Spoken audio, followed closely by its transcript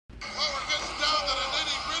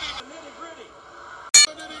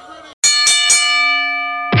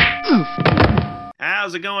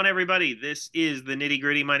How's it going, everybody? This is the Nitty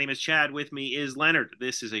Gritty. My name is Chad. With me is Leonard.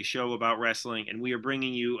 This is a show about wrestling, and we are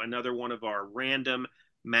bringing you another one of our random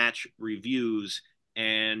match reviews.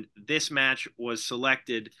 And this match was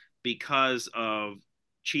selected because of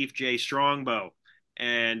Chief Jay Strongbow.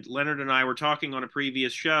 And Leonard and I were talking on a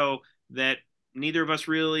previous show that neither of us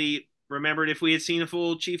really remembered if we had seen a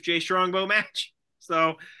full Chief Jay Strongbow match.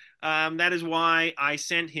 So that is why I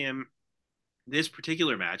sent him this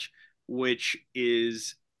particular match, which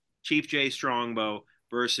is Chief Jay Strongbow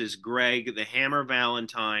versus Greg the Hammer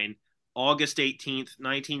Valentine, August 18th,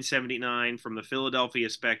 1979, from the Philadelphia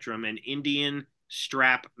Spectrum, an Indian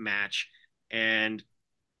strap match. And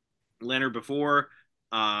Leonard, before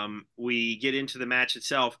we get into the match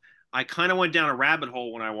itself, I kind of went down a rabbit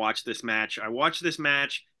hole when I watched this match. I watched this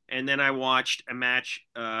match, and then I watched a match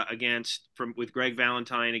against from with Greg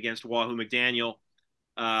Valentine against Wahoo McDaniel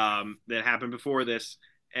that happened before this,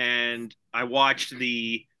 and I watched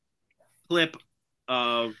the clip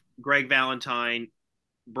of Greg Valentine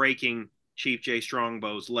breaking Chief Jay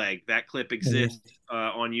Strongbow's leg. That clip Mhm. exists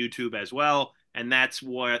on YouTube as well, and that's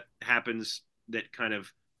what happens that kind of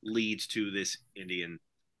leads to this Indian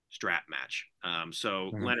strap match.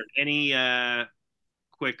 So, Mhm. Leonard, any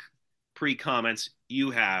quick pre comments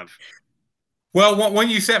you have? Well, when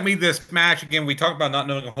you sent me this match again, we talked about not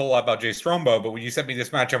knowing a whole lot about Jay Strongbow, but when you sent me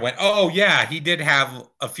this match, I went, "Oh yeah, he did have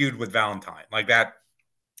a feud with Valentine." Like that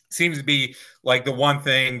seems to be like the one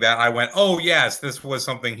thing that I went, "Oh yes, this was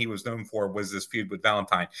something he was known for was this feud with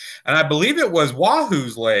Valentine." And I believe it was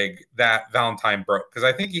Wahoo's leg that Valentine broke because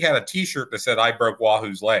I think he had a T-shirt that said, "I broke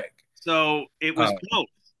Wahoo's leg." So it Uh, was both,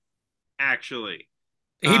 actually.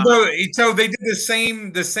 he Uh, broke. So they did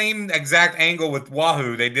the same exact angle with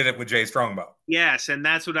Wahoo. They did it with Jay Strongbow. Yes, and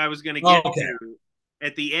that's what I was going to get Okay. to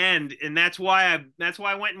at the end, and that's why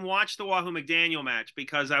I went and watched the Wahoo McDaniel match,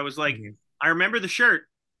 because I was like, Mhm. I remember the shirt,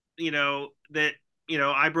 that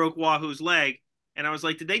I broke Wahoo's leg, and I was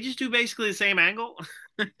like, did they just do basically the same angle?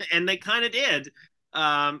 And they kind of did.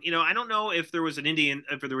 I don't know if there was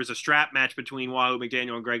a strap match between Wahoo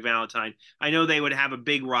McDaniel and Greg Valentine. I know they would have a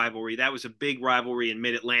big rivalry. That was a big rivalry in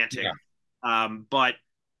Mid Atlantic. Yeah. But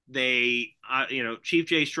Chief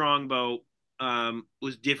Jay Strongbow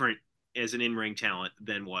was different as an in-ring talent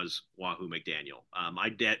than was Wahoo McDaniel.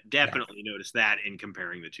 I Yeah. definitely noticed that in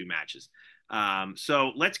comparing the two matches.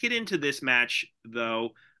 So let's get into this match,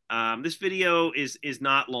 though. This video is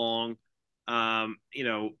not long.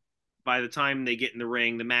 By the time they get in the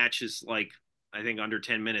ring, the match is like, I think, under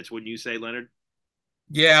 10 minutes. Wouldn't you say, Leonard?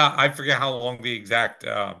 Yeah, I forget how long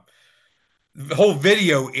the whole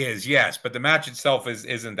video is, yes, but the match itself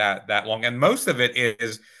isn't that long. And most of it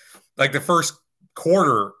is like the first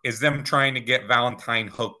quarter is them trying to get Valentine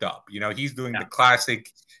hooked up. He's doing Yeah. the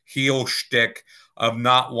classic heel shtick of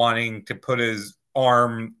not wanting to put his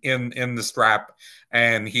arm in the strap,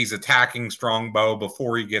 and he's attacking Strongbow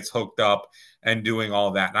before he gets hooked up and doing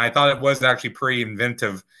all that. And I thought it was actually pretty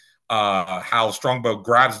inventive how Strongbow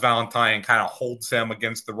grabs Valentine and kind of holds him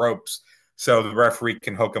against the ropes so the referee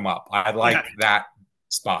can hook him up. I Yeah. like that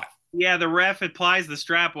spot. Yeah, the ref applies the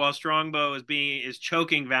strap while Strongbow is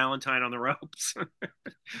choking Valentine on the ropes,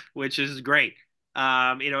 which is great.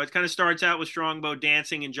 It kind of starts out with Strongbow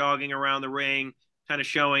dancing and jogging around the ring, kind of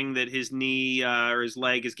showing that his knee or his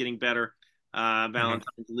leg is getting better. Mhm.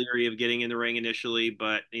 Valentine's leery of getting in the ring initially,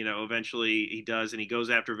 but eventually he does, and he goes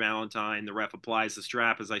after Valentine. The ref applies the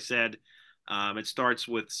strap, as I said. It starts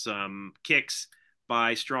with some kicks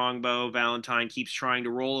by Strongbow. Valentine keeps trying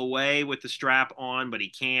to roll away with the strap on, but he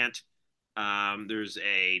can't. There's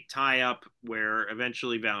a tie up where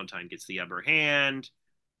eventually Valentine gets the upper hand.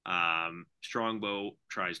 Strongbow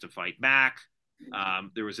tries to fight back.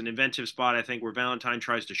 There was an inventive spot, I think, where Valentine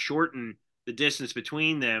tries to shorten the distance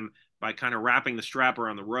between them by kind of wrapping the strap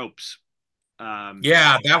around the ropes. Um,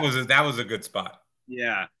 Yeah, that was a good spot.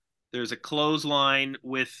 yeah, there's a clothesline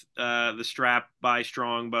with the strap by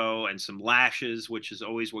Strongbow and some lashes, which is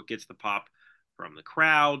always what gets the pop from the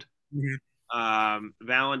crowd. Mhm.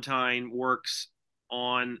 Valentine works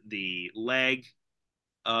on the leg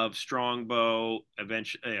of Strongbow.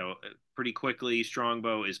 Eventually, pretty quickly,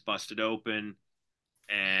 Strongbow is busted open,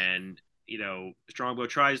 and Strongbow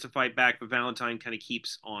tries to fight back, but Valentine kind of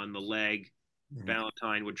keeps on the leg. Mhm.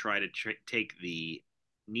 Valentine would try to take the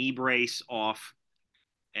knee brace off,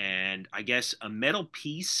 and I guess a metal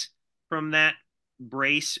piece from that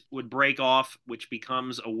brace would break off, which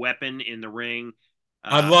becomes a weapon in the ring.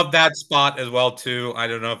 I Uh, love that spot as well too. I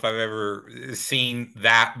don't know if I've ever seen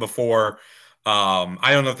that before.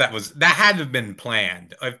 I don't know if that had to have been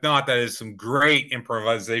planned. If not, that is some great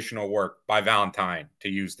improvisational work by Valentine to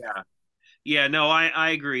use that. yeah. Yeah, no, I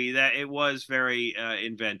agree that it was very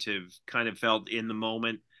inventive, kind of felt in the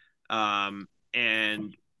moment.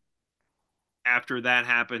 And after that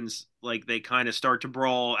happens, like they kind of start to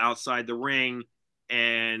brawl outside the ring.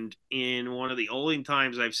 And in one of the only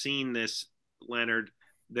times I've seen this, Leonard,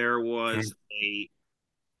 there was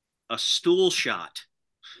a stool shot,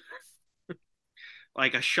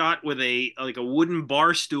 like a shot with a wooden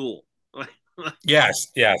bar stool. Yes,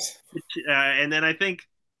 yes. And then I think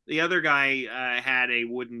the other guy had a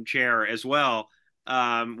wooden chair as well,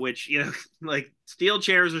 which like steel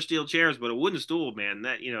chairs are steel chairs, but a wooden stool, man,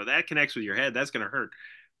 that that connects with your head. That's gonna hurt.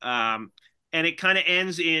 And it kind of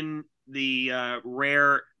ends in the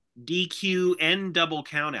rare DQ and double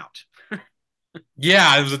count out.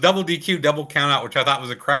 Yeah, it was a double DQ, double count out, which I thought was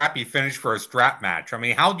a crappy finish for a strap match. I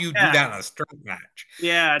mean, how do you do Yeah, that in a strap match?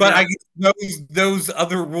 yeah, But no, I guess those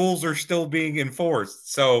other rules are still being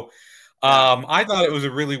enforced. So yeah, I thought it was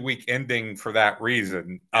a really weak ending for that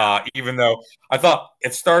reason. yeah, Even though I thought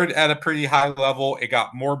it started at a pretty high level, it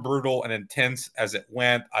got more brutal and intense as it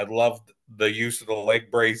went. I loved the use of the leg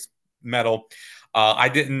brace metal. I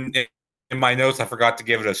didn't in my notes, I forgot to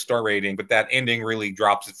give it a star rating, but that ending really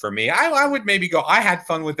drops it for me. I would maybe go, I had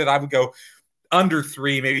fun with it. I would go under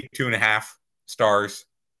 3, maybe 2.5 stars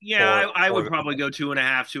yeah. for I would the. probably go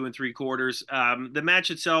 2.5, 2 3/4. The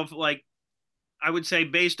match itself, like I would say,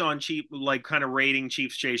 based on cheap, like kind of rating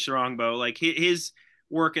Chiefs Jay Strongbow, like his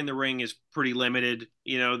work in the ring is pretty limited.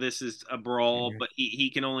 This is a brawl, Mhm. but he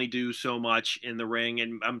can only do so much in the ring.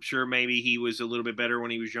 And I'm sure maybe he was a little bit better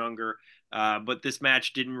when he was younger. But this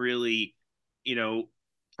match didn't really, you know,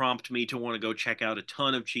 prompt me to want to go check out a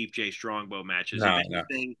ton of Chief Jay Strongbow matches. If No, no.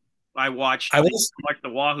 anything, I watched I the will. watched the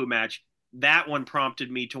Wahoo match. That one prompted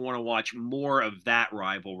me to want to watch more of that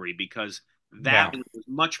rivalry because that Yeah, one was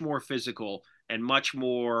much more physical and much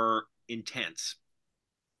more intense.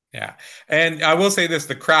 yeah. And I will say this: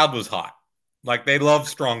 the crowd was hot. Like they love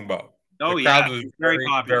Strongbow. The Oh yeah, crowd was it's very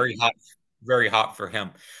popular. very hot for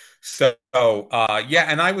him. So yeah,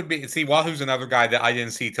 and I would be see Wahoo's another guy that I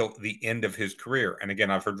didn't see till the end of his career. And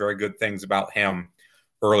again, I've heard very good things about him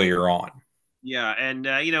earlier on. Yeah, and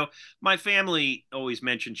my family always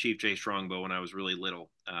mentioned Chief Jay Strongbow when I was really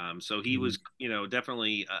little. So he was,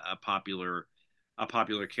 definitely a popular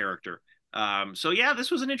character. So yeah,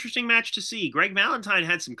 this was an interesting match to see. Greg Valentine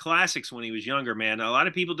had some classics when he was younger, man. A lot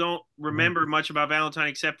of people don't Mhm. remember much about Valentine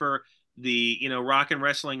except for the, rock and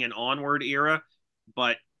wrestling and onward era,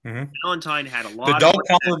 but Mhm. Valentine had a The lot of dog great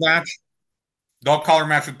collar matches. match Dog collar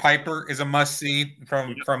match with Piper is a must see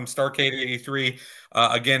Yep. from Starcade '83.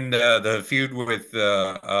 Again, the feud with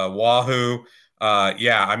Wahoo.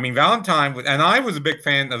 Yeah, I mean Valentine, and I was a big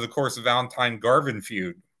fan of the course of Valentine Garvin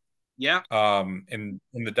feud Yeah. in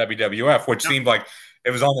the WWF, which seemed like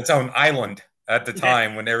it was on its own island at the Yeah.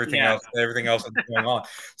 time when Yeah. everything else was going on.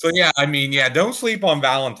 So yeah, I mean, yeah, don't sleep on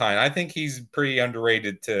Valentine. I think he's pretty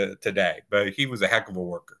underrated today, but he was a heck of a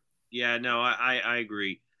worker. Yeah, no, I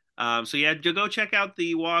agree. So yeah, go check out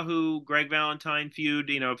the Wahoo Greg Valentine feud.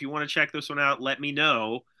 If you want to check this one out, let me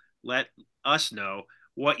know. Let us know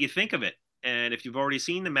what you think of it. And if you've already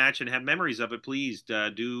seen the match and have memories of it, please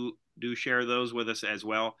do share those with us as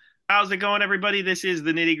well. How's it going, everybody? This is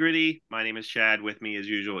the Nitty Gritty. My name is Chad. With me, as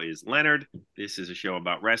usual, is Leonard. This is a show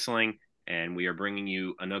about wrestling, and we are bringing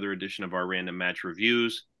you another edition of our random match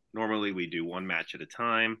reviews. Normally, we do one match at a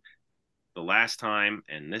time. The last time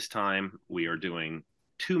and this time we are doing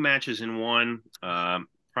two matches in one,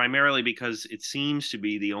 primarily because it seems to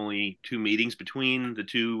be the only two meetings between the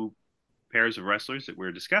two pairs of wrestlers that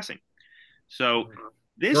we're discussing. So Or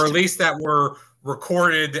this at least that were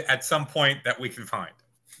recorded at some point that we can find.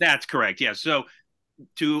 that's correct. Yeah. So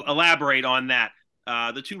to elaborate on that,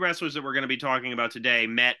 the two wrestlers that we're going to be talking about today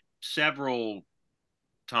met several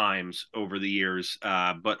times over the years,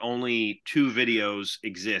 but only two videos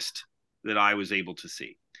exist that I was able to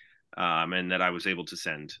see. And that I was able to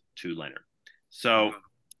send to Leonard. So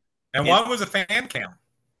And it, one was a fan cam.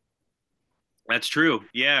 that's true.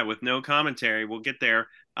 Yeah, with no commentary. We'll get there.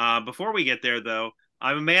 Before we get there, though,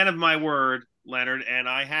 I'm a man of my word, Leonard, and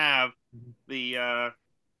I have the uh,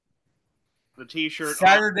 the T-shirt on.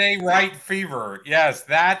 Saturday Night Fever. Yes,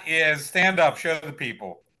 that is stand up, show the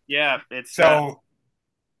people. Yeah, it's So,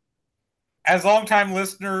 as longtime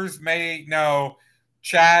listeners may know,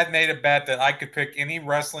 Chad made a bet that I could pick any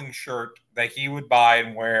wrestling shirt that he would buy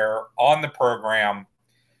and wear on the program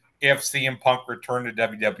if CM Punk returned to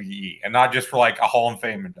WWE, and not just for like a Hall of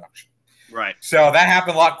Fame induction. right, So that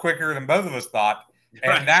happened a lot quicker than both of us thought.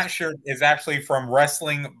 right. And that shirt is actually from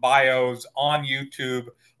Wrestling Bios on YouTube.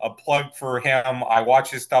 A plug for him. I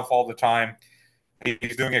watch his stuff all the time.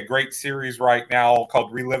 He's doing a great series right now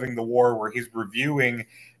called Reliving the War, where he's reviewing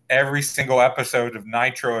every single episode of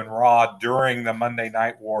Nitro and Raw during the Monday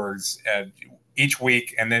Night Wars each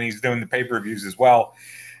week, and then he's doing the pay-per-views as well.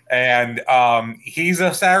 And he's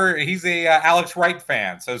a Alex Wright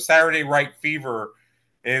fan, so Saturday Wright Fever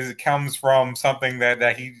comes from something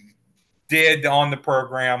that he did on the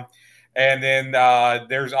program. And then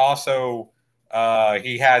there's also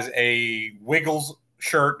he has a Wiggles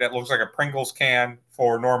shirt that looks like a Pringles can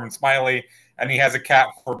for Norman Smiley, and he has a cat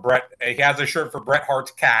for Bret. He has a shirt for Bret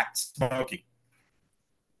Hart's cat, Smokey.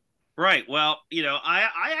 Right. Well,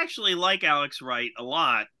 I actually like Alex Wright a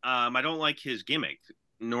lot. I don't like his gimmick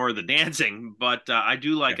nor the dancing, but I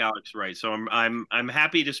do like Alex Wright. So I'm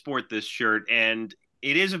happy to sport this shirt, and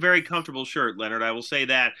it is a very comfortable shirt, Leonard. I will say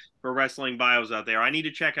that for wrestling bios out there. I need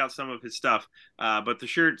to check out some of his stuff, but the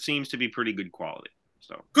shirt seems to be pretty good quality.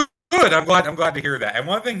 So good. I'm glad to hear that. And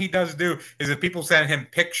one thing he does do is if people send him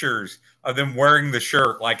pictures of them wearing the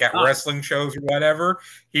shirt, like at wrestling shows or whatever,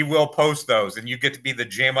 he will post those, and you get to be the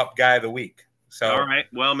jam up guy of the week. So all right,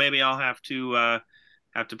 well maybe I'll have to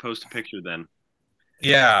post a picture then.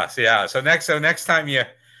 Yeah. So next time you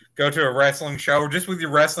go to a wrestling show or just with your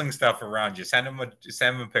wrestling stuff around you, send him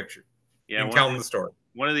a picture. Yeah, and tell him the story.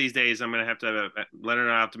 One of these days, I'm gonna have to Leonard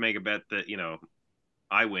and I have to make a bet that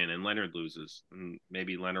I win and Leonard loses, and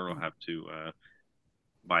maybe Leonard will have to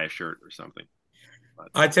buy a shirt or something. But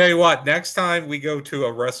I tell you what, next time we go to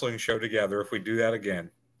a wrestling show together, if we do that again,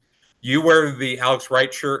 you wear the Alex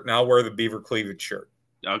Wright shirt, and I'll wear the Beaver Cleavage shirt.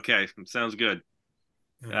 Okay, sounds good.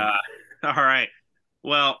 All right.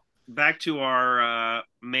 Well, back to our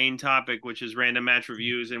main topic, which is random match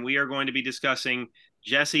reviews, and we are going to be discussing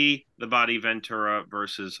Jesse the Body Ventura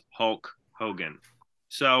versus Hulk Hogan.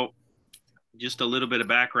 So, just a little bit of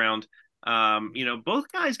background.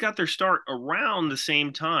 Both guys got their start around the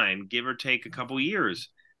same time, give or take a couple years.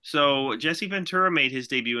 So, Jesse Ventura made his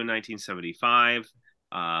debut in 1975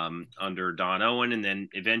 under Don Owen, and then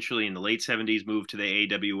eventually in the late 70s moved to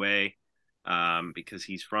the AWA. Because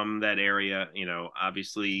he's from that area.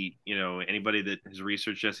 Obviously, anybody that has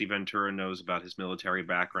researched Jesse Ventura knows about his military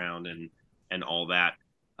background and all that.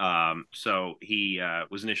 So he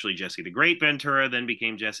was initially Jesse the Great Ventura, then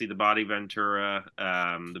became Jesse the Body Ventura.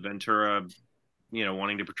 The Ventura,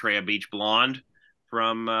 wanting to portray a beach blonde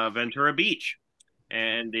from Ventura Beach.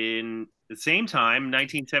 And in the same time,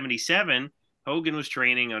 1977, Hogan was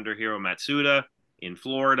training under Hiro Matsuda in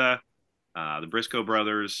Florida. The Briscoe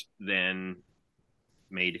brothers then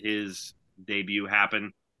made his debut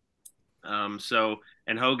happen.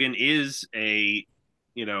 And Hogan is a,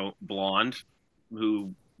 blonde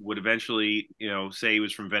who would eventually, say he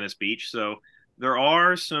was from Venice Beach. So there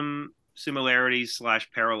are some similarities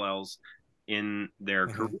 / parallels in their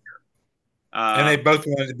career. And they both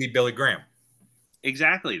wanted to be Billy Graham.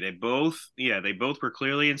 Exactly. They both were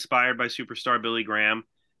clearly inspired by superstar Billy Graham.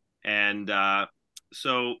 And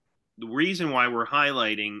so the reason why we're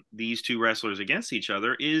highlighting these two wrestlers against each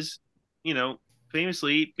other is,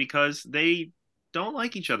 famously because they don't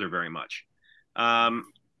like each other very much.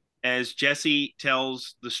 As Jesse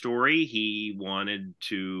tells the story, he wanted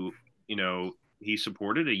to, he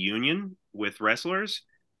supported a union with wrestlers.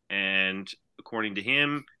 And according to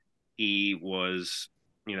him, he was,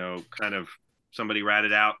 kind of somebody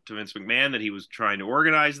ratted out to Vince McMahon that he was trying to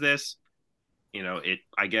organize this. It,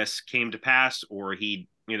 I guess, came to pass, or he,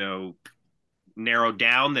 narrowed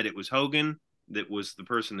down that it was Hogan that was the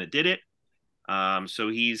person that did it. So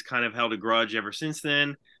he's kind of held a grudge ever since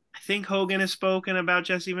then. I think Hogan has spoken about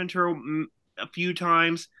Jesse Ventura a few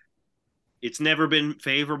times. It's never been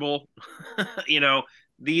favorable.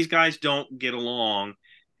 These guys don't get along.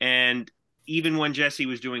 And even when Jesse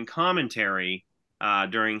was doing commentary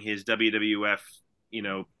during his WWF,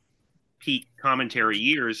 peak commentary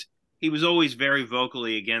years, he was always very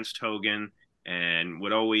vocally against Hogan and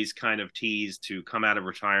would always kind of tease to come out of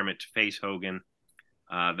retirement to face Hogan,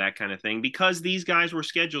 that kind of thing, because these guys were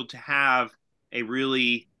scheduled to have a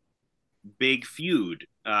really big feud.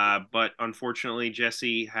 But unfortunately,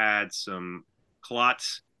 Jesse had some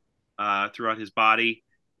clots throughout his body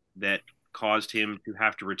that caused him to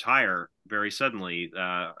have to retire very suddenly.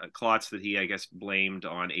 Clots that he, I guess, blamed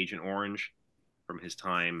on Agent Orange from his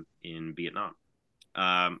time in Vietnam.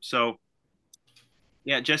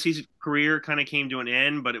 Yeah, Jesse's career kind of came to an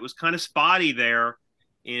end, but it was kind of spotty there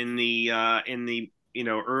in the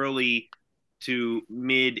early to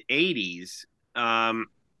mid 80s.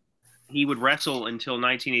 He would wrestle until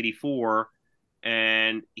 1984,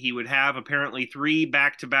 and he would have apparently 3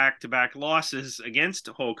 back-to-back losses against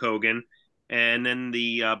Hulk Hogan, and then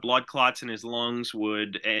the blood clots in his lungs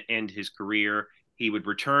would end his career. He would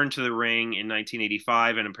return to the ring in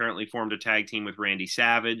 1985 and apparently formed a tag team with Randy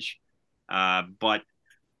Savage. But,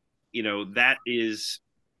 that is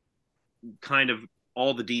kind of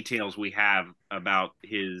all the details we have about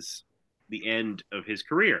the end of his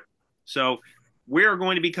career. So we're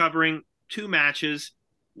going to be covering two matches.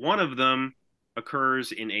 One of them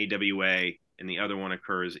occurs in AWA and the other one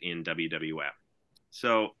occurs in WWF.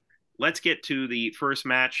 So let's get to the first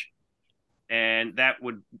match, and that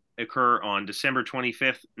would occur on December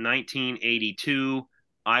 25th, 1982.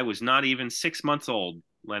 I was not even 6 months old,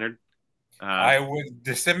 Leonard. I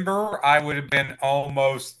would have been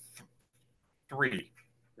almost 3.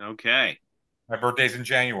 Okay. My birthday's in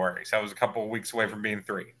January, so I was a couple of weeks away from being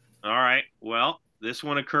 3. All right. Well, this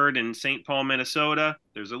one occurred in St. Paul, Minnesota.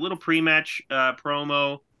 There's a little pre-match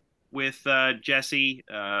promo with Jesse.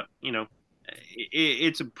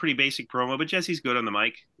 It's a pretty basic promo, but Jesse's good on the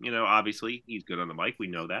mic. Obviously he's good on the mic. We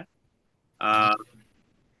know that.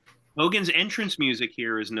 Hogan's entrance music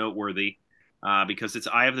here is noteworthy because it's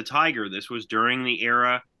Eye of the Tiger. This was during the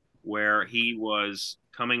era where he was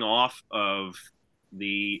coming off of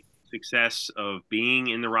the success of being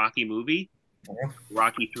in the Rocky movie,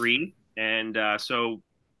 Rocky 3. And so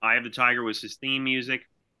Eye of the Tiger was his theme music.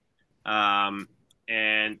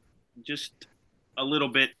 And just a little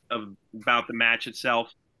bit about the match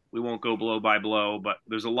itself. We won't go blow by blow, but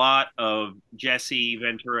there's a lot of Jesse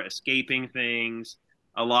Ventura escaping things,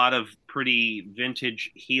 a lot of pretty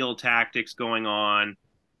vintage heel tactics going on.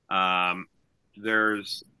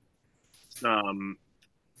 There's some,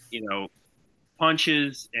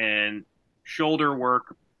 punches and shoulder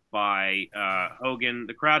work by Hogan.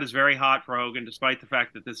 The crowd is very hot for Hogan, despite the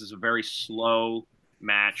fact that this is a very slow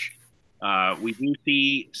match. We do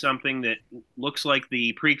see something that looks like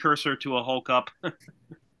the precursor to a Hulk up.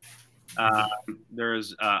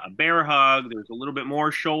 There's a bear hug. There's a little bit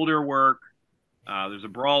more shoulder work. There's a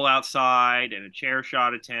brawl outside and a chair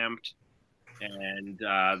shot attempt. And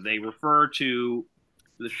they refer to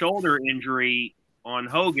the shoulder injury on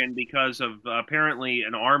Hogan because of apparently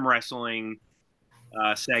an arm wrestling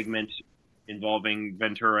segment involving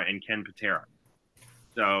Ventura and Ken Patera.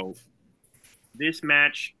 So this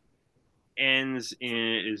match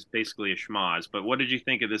is basically a schmoz. But what did you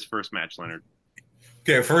think of this first match, Leonard?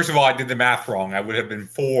 Okay, first of all, I did the math wrong. I would have been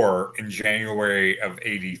 4 in January of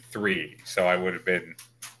 '83, so I would have been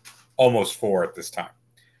almost 4 at this time.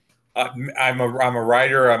 I'm a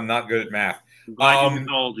writer. I'm not good at math. I'm glad you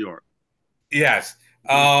told you are. Yes.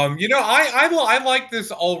 I like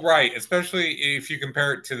this all right, especially if you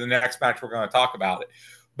compare it to the next match we're going to talk about it.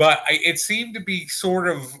 But it seemed to be sort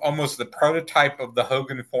of almost the prototype of the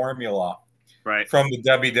Hogan formula from the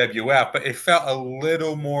WWF, but it felt a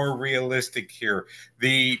little more realistic here.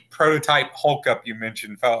 The prototype Hulk up you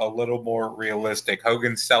mentioned felt a little more realistic.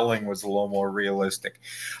 Hogan's selling was a little more realistic.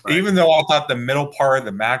 Right. Even though I thought the middle part of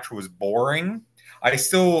the match was boring, I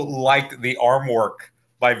still liked the arm work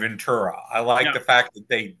by Ventura. I like the fact that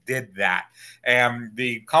they did that. And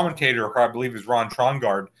the commentator, who I believe is Ron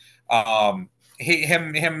Trongard,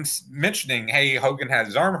 him mentioning, hey, Hogan had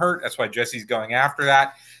his arm hurt. That's why Jesse's going after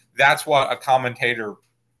that. That's what a commentator,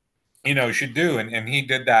 should do. And he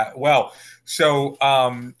did that well. So,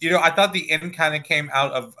 I thought the end kind of came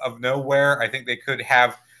out of nowhere. I think they could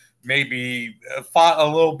have maybe fought a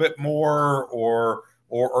little bit more or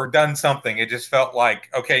done something. It just felt like,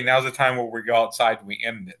 okay, now's the time where we go outside and we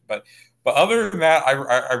end it. But other than that,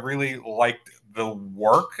 I really liked the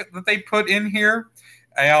work that they put in here.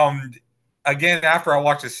 And again, after I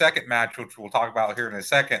watched the second match, which we'll talk about here in a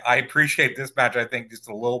second, I appreciate this match, I think, just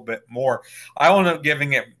a little bit more. I ended up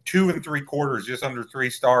giving it 2 3/4, just under 3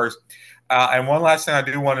 stars. And one last thing I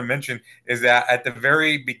do want to mention is that at the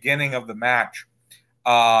very beginning of the match,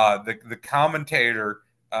 the commentator,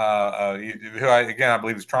 who I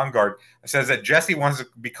believe is Trongard, says that Jesse wants to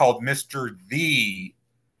be called Mr. V,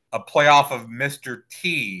 a playoff of Mr.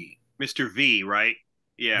 T. Mr. V, right?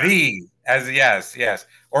 Yeah. V, yes.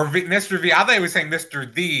 Or Mr. V. I thought he was saying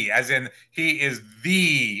Mr. The, as in he is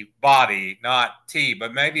the body, not T,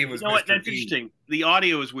 but maybe it was Mr. That's interesting. The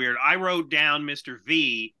audio is weird. I wrote down Mr.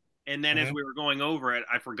 V, and then as we were going over it,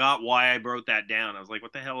 I forgot why I wrote that down. I was like,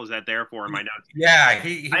 what the hell is that there for in my notes? Yeah,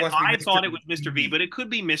 I thought it was Mr. V, but it could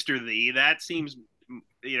be Mr. The. That seems,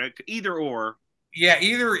 either or. Yeah,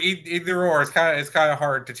 either or. It's kind of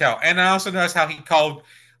hard to tell. And I also noticed how he called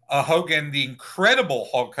Hogan the Incredible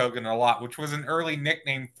Hulk Hogan a lot, which was an early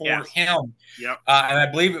nickname for him. Yep. And I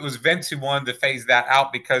believe it was Vince who wanted to phase that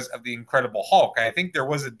out because of the Incredible Hulk. I think there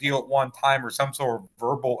was a deal at one time or some sort of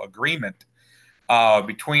verbal agreement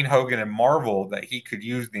between Hogan and Marvel that he could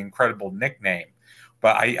use the Incredible nickname.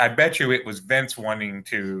 But I bet you it was Vince wanting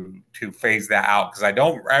to phase that out, because I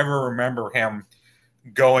don't ever remember him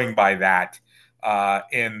going by that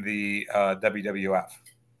in the WWF.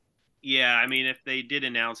 Yeah, I mean, if they did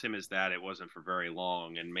announce him as that, it wasn't for very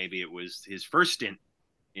long, and maybe it was his first stint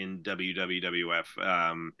in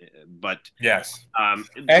WWF. But Yes. And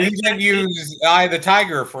this he didn't use Eye of the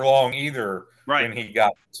Tiger for long either right, when he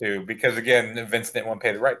got to, because again, Vince didn't want to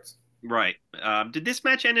pay the rights. right. Did this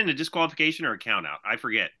match end in a disqualification or a count out? I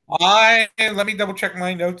forget. Let me double check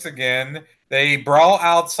my notes again. They brawl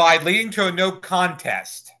outside, leading to a no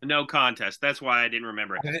contest. No contest. That's why I didn't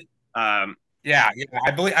remember it. Um, Yeah,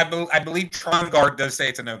 I believe Trongard does say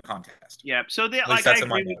it's a no contest. yeah. So At least that's in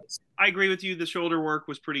my notes. I agree with you. The shoulder work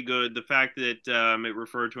was pretty good. The fact that it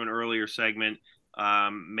referred to an earlier segment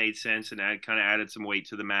made sense and kind of added some weight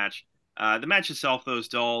to the match. The match itself, though, is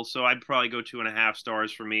dull, so I'd probably go 2.5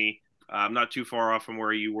 stars for me. Not too far off from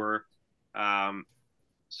where you were.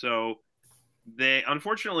 So they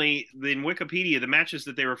unfortunately in Wikipedia, the matches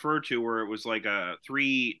that they referred to where it was like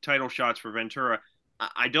 3 title shots for Ventura.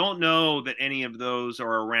 I don't know that any of those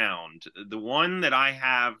are around. The one that I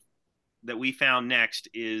have that we found next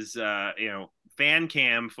is fan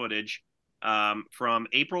cam footage from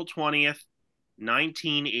April 20th,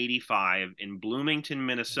 1985 in Bloomington,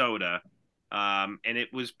 Minnesota. And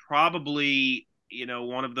it was probably,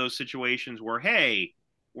 one of those situations where, hey,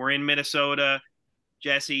 we're in Minnesota.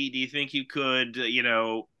 Jesse, do you think you could,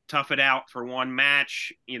 tough it out for one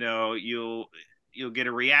match? You'll get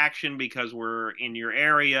a reaction because we're in your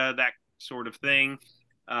area, that sort of thing.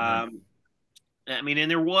 I mean,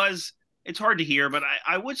 and it's hard to hear, but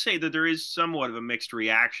I would say that there is somewhat of a mixed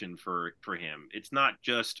reaction for him. It's not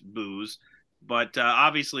just booze, but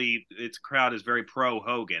obviously its crowd is very pro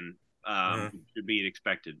Hogan, should be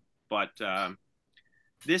expected. But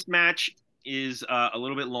this match is a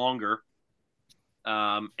little bit longer,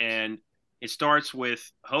 and it starts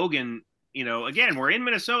with Hogan. Again, we're in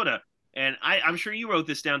Minnesota, and I'm sure you wrote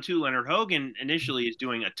this down too, Leonard. Hogan initially is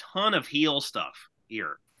doing a ton of heel stuff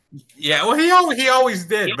here. Yeah, well, he always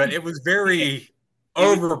did, but it was very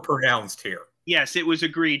overpronounced here. Yes, it was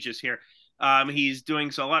egregious here. He's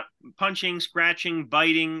doing a lot punching, scratching,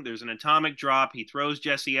 biting. There's an atomic drop. He throws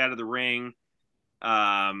Jesse out of the ring.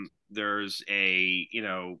 There's he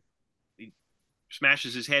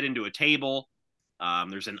smashes his head into a table.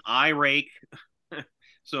 There's an eye rake.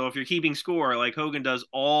 So if you're keeping score, like Hogan does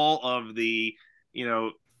all of the,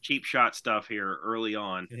 cheap shot stuff here early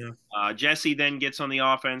on. Yeah. Jesse then gets on the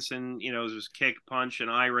offense and, there's kick, punch, and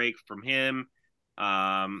eye rake from him.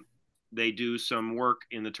 They do some work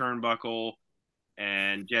in the turnbuckle,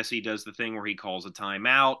 and Jesse does the thing where he calls a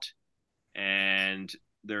timeout, and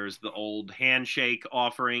there's the old handshake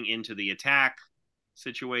offering into the attack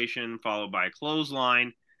situation, followed by a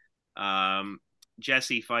clothesline.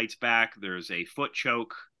 Jesse fights back. There's a foot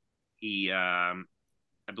choke. He, I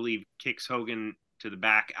believe, kicks Hogan to the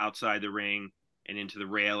back outside the ring and into the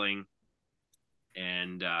railing.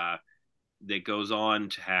 And that goes on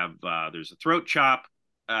to have, there's a throat chop,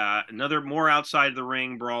 another more outside the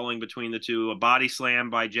ring brawling between the two, a body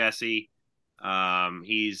slam by Jesse.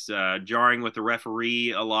 He's jarring with the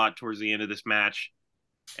referee a lot towards the end of this match.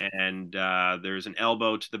 And there's an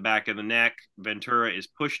elbow to the back of the neck. Ventura is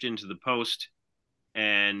pushed into the post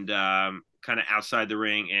and kind of outside the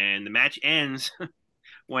ring. And the match ends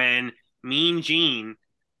when Mean Gene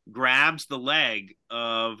grabs the leg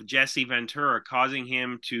of Jesse Ventura, causing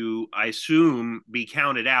him to, I assume, be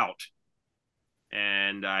counted out.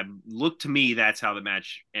 And to me, that's how the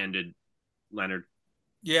match ended, Leonard.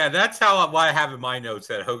 Yeah, that's why I have in my notes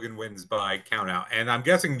that Hogan wins by count out. And I'm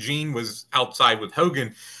guessing Gene was outside with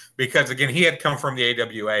Hogan because, again, he had come from the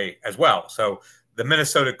AWA as well. So the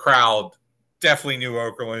Minnesota crowd definitely knew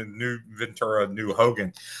Okerlund, knew Ventura, knew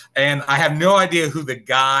Hogan. And I have no idea who the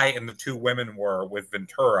guy and the 2 women were with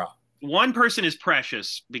Ventura. One person is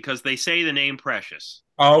Precious because they say the name Precious.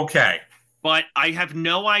 Okay. But I have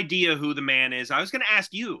no idea who the man is. I was going to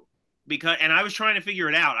ask you and I was trying to figure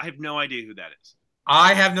it out. I have no idea who that is.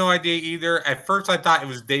 I have no idea either. At first, I thought it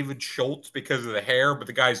was David Schultz because of the hair, but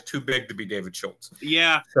the guy's too big to be David Schultz.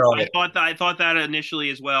 Yeah, so, I thought that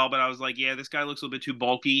initially as well, but I was like, yeah, this guy looks a little bit too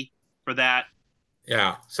bulky for that.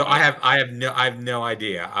 Yeah, so I have no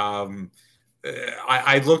idea.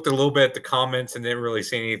 I looked a little bit at the comments and didn't really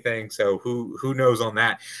see anything. So who knows on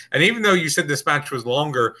that? And even though you said this match was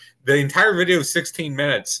longer, the entire video is 16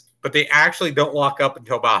 minutes, but they actually don't lock up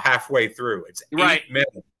until about halfway through. It's 8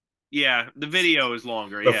 minutes. Yeah, the video is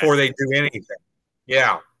longer before they do anything.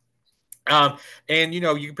 Yeah. And,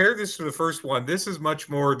 you compare this to the first one. This is much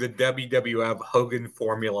more the WWF Hogan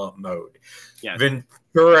formula mode. Yes.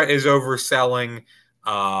 Ventura is overselling.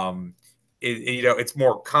 Um, it's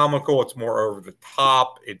more comical, it's more over the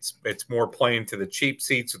top, it's more playing to the cheap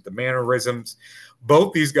seats with the mannerisms.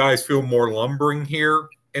 Both these guys feel more lumbering here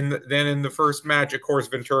than in the first match. Of course,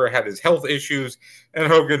 Ventura had his health issues, and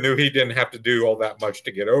Hogan knew he didn't have to do all that much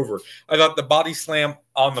to get over. I thought the body slam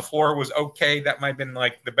on the floor was okay. That might have been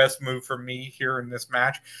like the best move for me here in this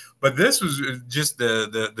match, but this was just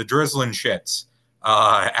the drizzling shits.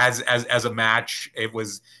 As a match, it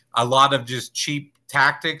was a lot of just cheap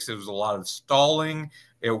tactics. It was a lot of stalling.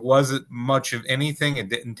 It wasn't much of anything. It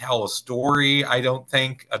didn't tell a story. I don't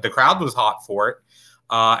think the crowd was hot for it,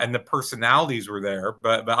 and the personalities were there.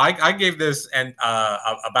 But I gave this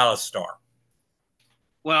about a star.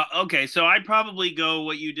 Well, okay, so I'd probably go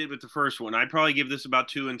what you did with the first one. I'd probably give this about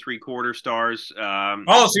 2 3/4 stars.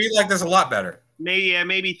 Oh, so you like this a lot better? Maybe, yeah,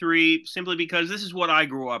 maybe three, simply because this is what I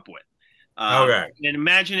grew up with. Okay. And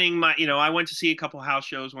imagining I went to see a couple house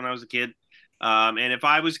shows when I was a kid. And if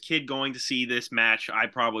I was a kid going to see this match, I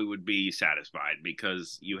probably would be satisfied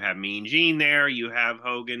because you have Mean Gene there, you have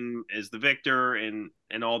Hogan as the victor, and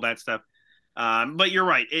all that stuff. But you're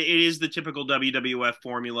right; it is the typical WWF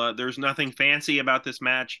formula. There's nothing fancy about this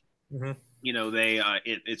match. Mm-hmm.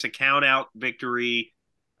 It's a count out victory.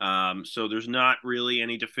 So there's not really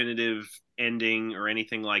any definitive ending or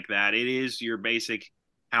anything like that. It is your basic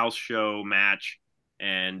house show match.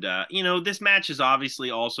 And, this match is obviously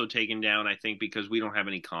also taken down, I think, because we don't have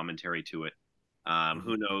any commentary to it.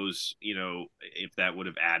 Who knows, if that would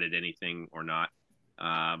have added anything or not.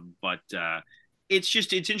 But it's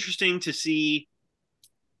interesting to see,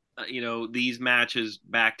 these matches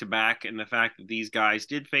back to back and the fact that these guys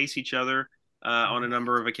did face each other on a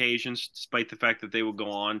number of occasions, despite the fact that they would go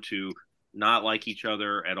on to not like each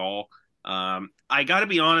other at all. I got to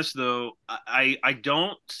be honest, though, I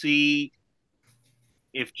don't see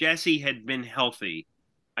if Jesse had been healthy,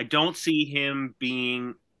 I don't see him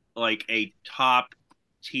being like a top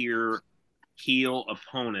tier heel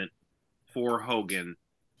opponent for Hogan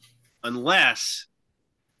unless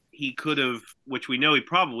he could have, which we know he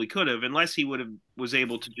probably could have, unless he would have was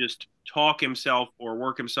able to just talk himself or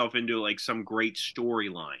work himself into like some great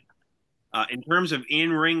storyline. In terms of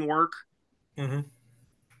in-ring work, Mm-hmm.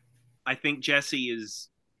 I think Jesse is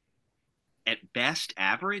at best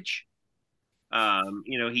average.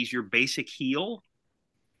 He's your basic heel.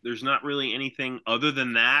 There's not really anything other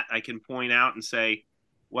than that I can point out and say,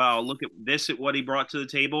 well, look at what he brought to the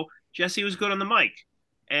table. Jesse was good on the mic.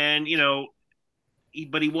 And,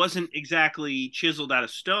 but he wasn't exactly chiseled out of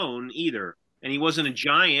stone either. And he wasn't a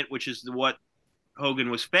giant, which is what Hogan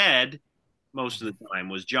was fed most of the time,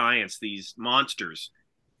 was giants, these monsters.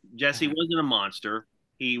 Jesse wasn't a monster.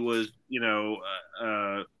 He was,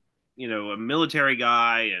 a military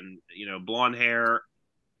guy and, blonde hair.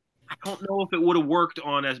 I don't know if it would have worked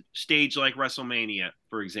on a stage like WrestleMania,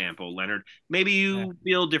 for example, Leonard. Maybe you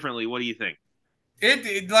feel differently. What do you think?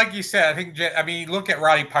 Like you said, I mean, look at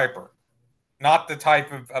Roddy Piper. Not the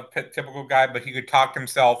type of typical guy, but he could talk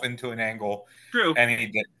himself into an angle, True. and he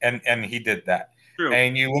did, and he did that. True.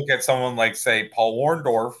 And you look at someone like, say, Paul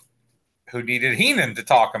Orndorff, who needed Heenan to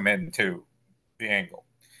talk him into the angle.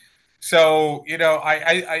 So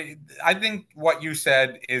I think what you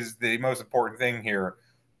said is the most important thing here.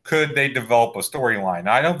 Could they develop a storyline?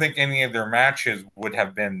 I don't think any of their matches would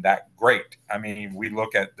have been that great. I mean, we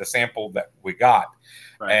look at the sample that we got,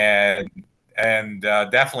 Right. and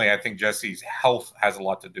definitely, I think Jesse's health has a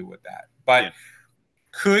lot to do with that. But Yeah.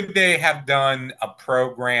 could they have done a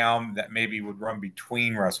program that maybe would run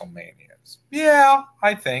between WrestleManias? Yeah,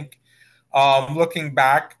 I think. Looking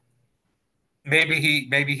back, maybe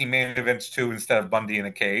he main events too instead of Bundy in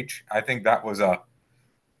a cage. I think that was a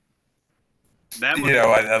That would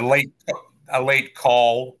a late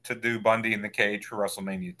call to do Bundy in the cage for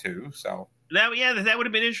WrestleMania 2. So that would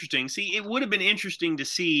have been interesting. See, it would have been interesting to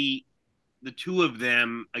see the two of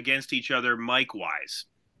them against each other mic wise.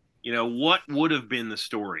 What would have been the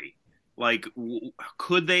story? Like,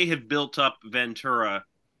 could they have built up Ventura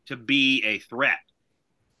to be a threat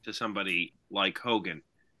to somebody like Hogan,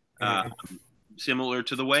 similar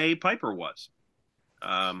to the way Piper was?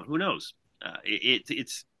 Who knows?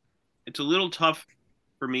 It's a little tough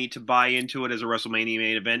for me to buy into it as a WrestleMania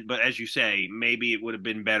main event, but as you say, maybe it would have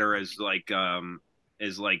been better as like a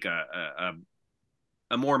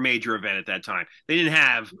more major event at that time. They didn't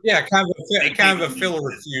have kind of a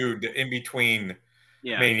filler feud in between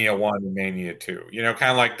Mania 1 and Mania 2.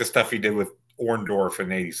 Kind of like the stuff he did with Orndorff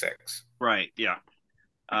in '86. Right. Yeah.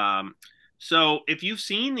 So if you've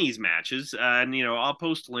seen these matches, and I'll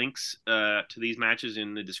post links to these matches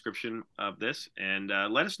in the description of this, and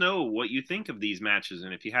let us know what you think of these matches,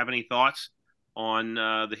 and if you have any thoughts on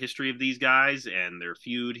the history of these guys and their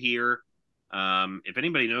feud here. If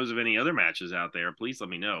anybody knows of any other matches out there, please let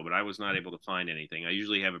me know. But I was not able to find anything. I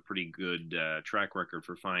usually have a pretty good track record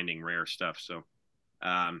for finding rare stuff. So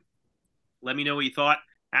um, let me know what you thought.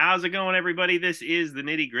 How's it going, everybody? This is the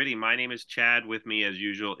Nitty Gritty. My name is Chad. With me, as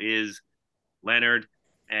usual, is Leonard.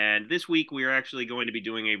 And this week, we are actually going to be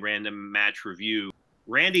doing a random match review.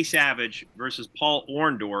 Randy Savage versus Paul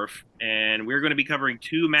Orndorff. And we're going to be covering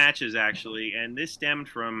two matches, actually. And this stemmed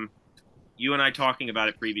from you and I talking about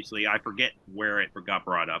it previously. I forget where it got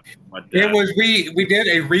brought up. But It was we did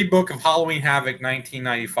a rebook of Halloween Havoc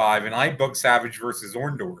 1995, and I booked Savage versus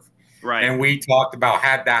Orndorff, right. and we talked about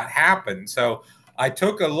had that happen. So I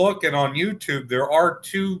took a look, and on YouTube there are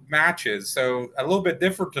two matches. So a little bit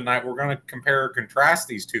different tonight. We're going to compare and contrast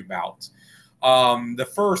these two bouts. The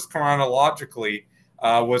first, chronologically,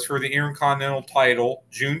 was for the Intercontinental title,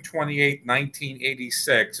 June 28,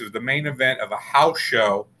 1986. It was the main event of a house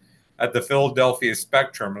show at the Philadelphia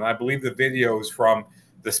Spectrum, and I believe the video is from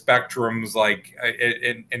the Spectrum's like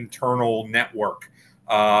internal network.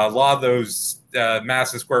 A lot of those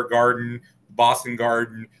Madison Square Garden, Boston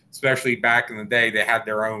Garden, especially back in the day, they had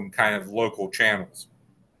their own kind of local channels.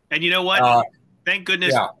 And you know what? Thank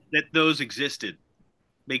goodness that those existed,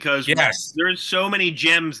 because there's so many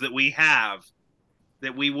gems that we have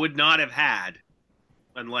that we would not have had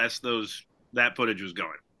unless that footage was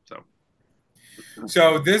going.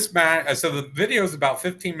 So this match, so the video is about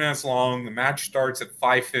 15 minutes long. The match starts at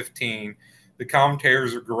 5:15. The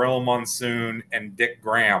commentators are Gorilla Monsoon and Dick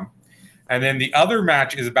Graham. And then the other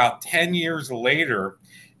match is about 10 years later.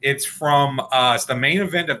 It's from it's the main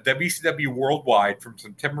event of WCW Worldwide from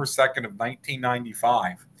September 2nd of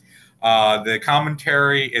 1995. The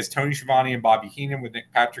commentary is Tony Schiavone and Bobby Heenan, with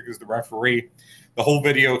Nick Patrick as the referee. The whole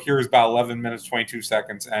video here is about 11 minutes, 22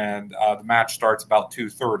 seconds, and the match starts about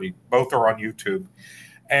 2:30. Both are on YouTube.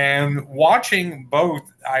 And watching both,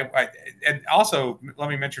 and also let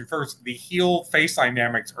me mention first, the heel face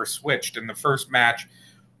dynamics are switched. In the first match,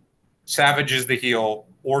 Savage is the heel,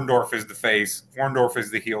 Orndorff is the face, Orndorff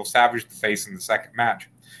is the heel, Savage the face in the second match.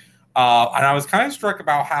 And I was kind of struck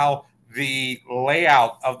about how the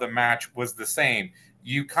layout of the match was the same.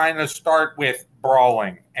 You kind of start with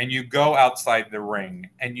brawling and you go outside the ring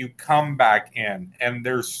and you come back in and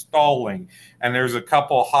there's stalling and there's a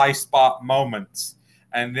couple high spot moments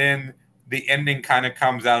and then the ending kind of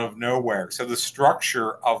comes out of nowhere. So the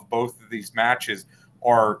structure of both of these matches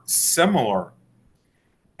are similar.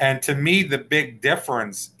 And to me, the big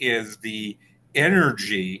difference is the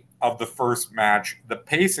energy of the first match, the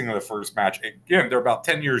pacing of the first match. Again, they're about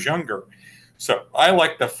 10 years younger. So I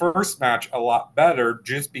like the first match a lot better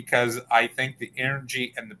just because I think the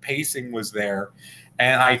energy and the pacing was there.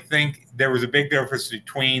 And I think there was a big difference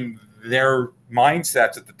between their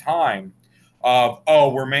mindsets at the time of,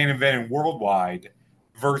 oh, we're main eventing worldwide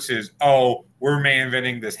versus, oh, we're main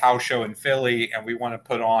eventing this house show in Philly and we want to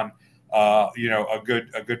put on a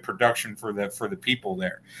good production for the people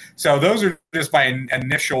there. So those are just my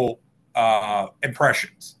initial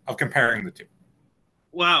impressions of comparing the two.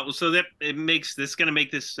 Wow, so that it makes this going to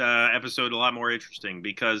make this episode a lot more interesting,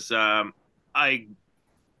 because I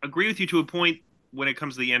agree with you to a point when it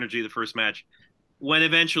comes to the energy of the first match. When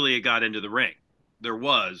eventually it got into the ring, there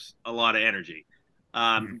was a lot of energy.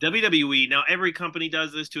 WWE, now every company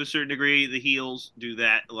does this to a certain degree. The heels do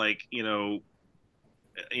that, like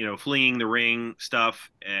fleeing the ring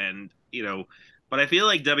stuff, and but I feel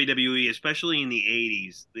like WWE, especially in the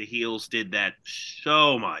 80s, the heels did that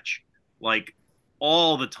so much, like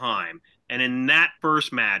all the time. And in that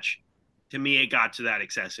first match, to me, it got to that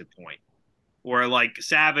excessive point where like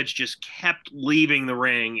Savage just kept leaving the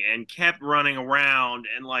ring and kept running around,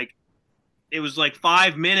 and like it was like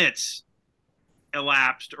 5 minutes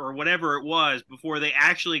elapsed or whatever it was before they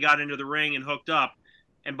actually got into the ring and hooked up.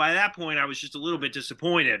 And by that point, I was just a little bit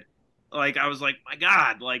disappointed. Like, I was like, my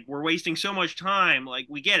God, like, we're wasting so much time. Like,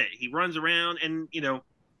 we get it. He runs around and,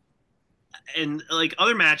 and like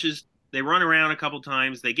other matches, they run around a couple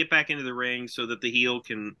times. They get back into the ring so that the heel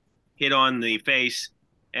can hit on the face,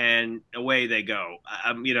 and away they go.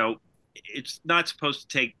 It's not supposed to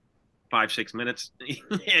take 5-6 minutes.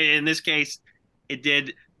 In this case, it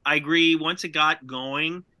did. I agree. Once it got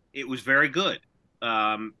going, it was very good.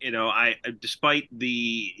 Despite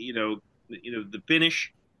the the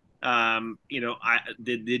finish,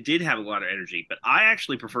 it did have a lot of energy, but I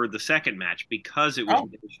actually preferred the second match because it was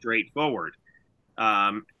straightforward.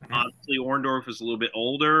 Obviously, Orndorff was a little bit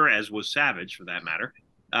older, as was Savage for that matter,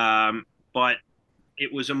 but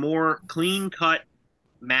it was a more clean cut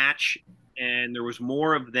match, and there was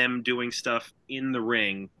more of them doing stuff in the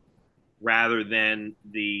ring rather than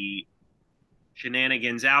the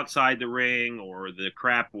shenanigans outside the ring or the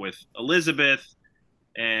crap with Elizabeth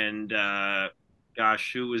and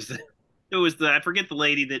gosh, who was the I forget the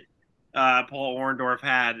lady that Paul Orndorff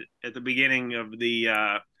had at the beginning of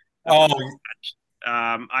the Oh,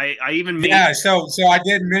 I even made yeah. So I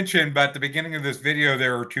did mention, but at the beginning of this video,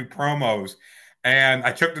 there were two promos, and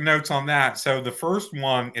I took the notes on that. So the first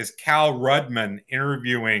one is Cal Rudman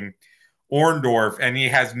interviewing Orndorff, and he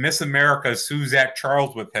has Miss America Suzette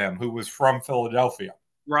Charles with him, who was from Philadelphia.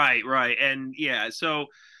 right, and yeah, so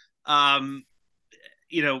um,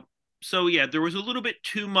 you know, so yeah, there was a little bit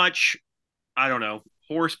too much, I don't know,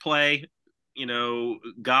 horseplay,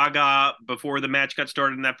 gaga before the match got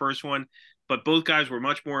started in that first one. But both guys were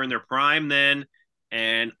much more in their prime then.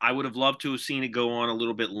 And I would have loved to have seen it go on a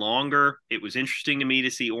little bit longer. It was interesting to me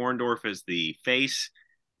to see Orndorff as the face,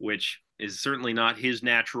 which is certainly not his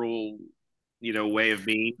natural, way of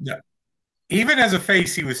being. Yeah. Even as a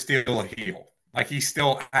face, he was still a heel. Like he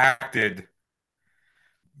still acted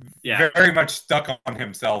Yeah. very much stuck on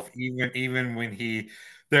himself, even when he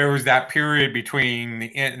there was that period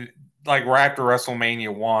between like right after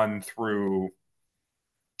WrestleMania 1 through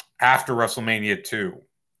after WrestleMania 2.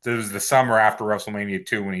 It was the summer after WrestleMania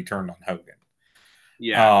 2 when he turned on Hogan.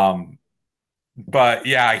 Yeah. Um, but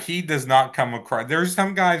yeah, he does not come across. There's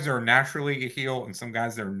some guys that are naturally a heel and some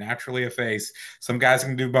guys that are naturally a face. Some guys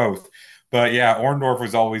can do both. But yeah, Orndorff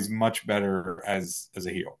was always much better as a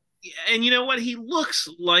heel. And you know what? He looks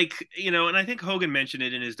like, and I think Hogan mentioned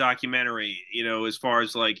it in his documentary, as far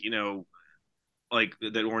as like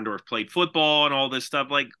that Orndorff played football and all this stuff.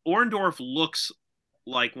 Like Orndorff looks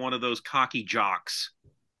like one of those cocky jocks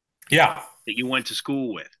Yeah. that you went to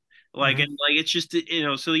school with. Like Mm-hmm. and like it's just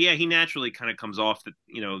so yeah, he naturally kind of comes off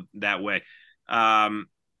that way. Um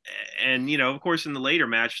and of course in the later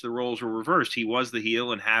match the roles were reversed. He was the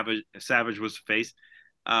heel and Savage was the face.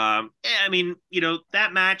 I mean,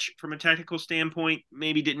 that match from a technical standpoint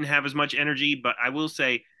maybe didn't have as much energy, but I will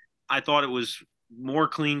say I thought it was more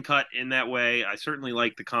clean cut in that way. I certainly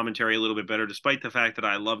liked the commentary a little bit better, despite the fact that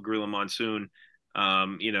I love Gorilla Monsoon.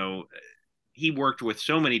 Um, you know, he worked with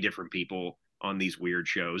so many different people on these weird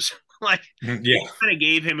shows. Like they Yeah. kind of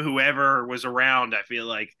gave him whoever was around. I feel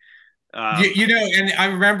like, um, And I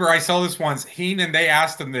remember I saw this once. Heenan, they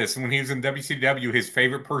asked him this when he was in WCW. His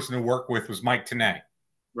favorite person to work with was Mike Tenay.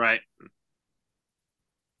 right.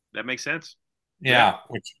 That makes sense. Yeah.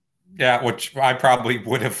 Which I probably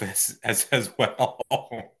would have as well.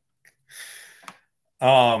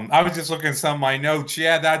 I was just looking at some of my notes.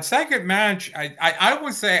 Yeah, that second match, I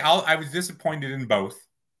would say I was disappointed in both.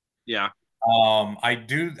 Yeah. I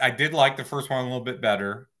did like the first one a little bit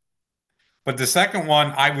better. But the second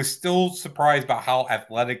one, I was still surprised about how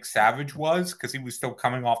athletic Savage was because he was still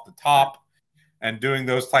coming off the top and doing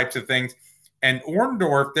those types of things. And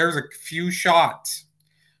Orndorff, there's a few shots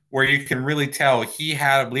where you can really tell he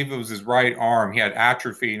had, I believe it was his right arm, he had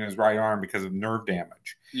atrophy in his right arm because of nerve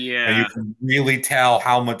damage. And you Yeah. can really tell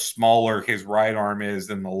how much smaller his right arm is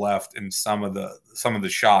than the left in some of the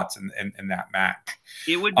shots in that match.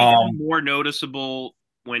 It would become Um, more noticeable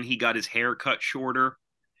when he got his hair cut shorter.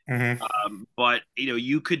 mhm. But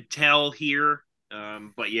you could tell here.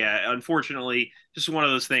 But yeah, unfortunately, just one of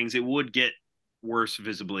those things. It would get worse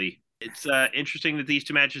visibly. It's interesting that these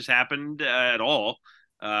two matches happened at all,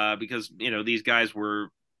 because these guys were.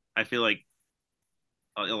 I feel like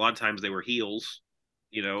a lot of times they were heels,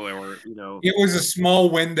 or It was a small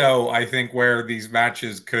window, I think, where these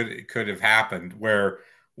matches could have happened, where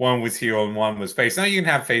one was heel and one was face. Now you can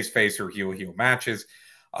have face or heel matches,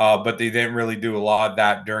 but they didn't really do a lot of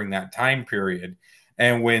that during that time period.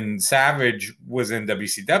 And when Savage was in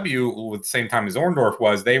WCW, at the same time as Orndorff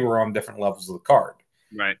was, they were on different levels of the card.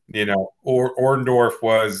 right. Or Orndorff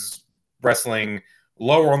was wrestling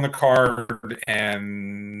lower on the card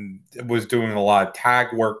and was doing a lot of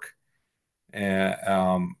tag work. And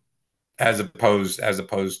as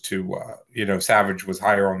opposed to Savage was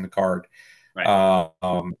higher on the card. Right.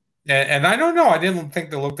 And I don't know. I didn't think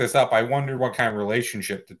to look this up. I wondered what kind of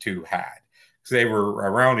relationship the two had because they were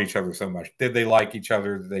around each other so much. Did they like each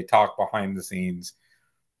other? Did they talk behind the scenes?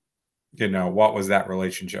 What was that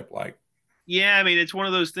relationship like? Yeah, I mean, it's one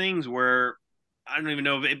of those things where I don't even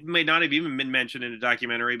know if it may not have even been mentioned in a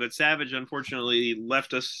documentary, but Savage unfortunately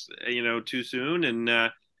left us, too soon,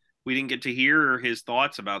 and we didn't get to hear his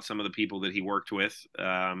thoughts about some of the people that he worked with.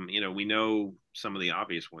 We know some of the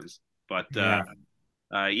obvious ones, but Yeah.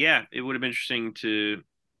 yeah, it would have been interesting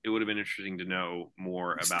to know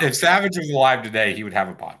more about. If Savage was alive today, he would have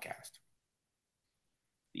a podcast.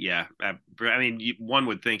 Yeah, I mean, one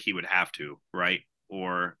would think he would have to, right?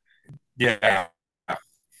 Or Yeah.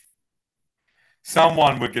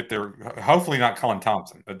 someone would get their, hopefully not Cullen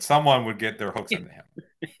Thompson, but someone would get their hooks into him.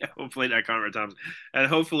 Hopefully not Conrad Thompson. And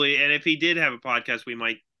hopefully, and if he did have a podcast, we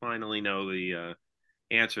might finally know the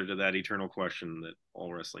answer to that eternal question that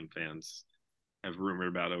all wrestling fans have rumored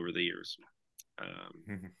about over the years,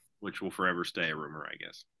 which will forever stay a rumor, I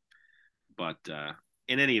guess. But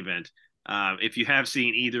in any event, if you have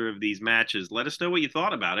seen either of these matches, let us know what you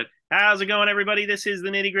thought about it. How's it going, everybody? This is the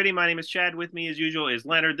Nitty Gritty. My name is Chad. With me, as usual, is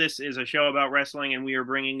Leonard. This is a show about wrestling, and we are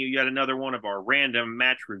bringing you yet another one of our random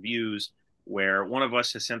match reviews where one of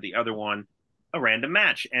us has sent the other one a random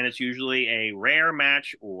match. And it's usually a rare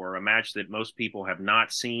match or a match that most people have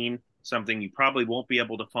not seen, something you probably won't be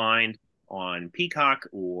able to find on Peacock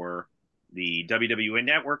or the WWE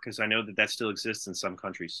Network, because I know that still exists in some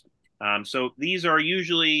countries. So these are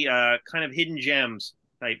usually kind of hidden gems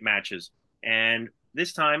type matches. And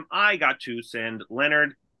this time I got to send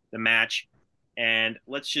Leonard the match. And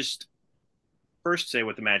let's just first say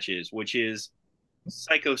what the match is, which is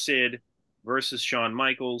Psycho Sid versus Shawn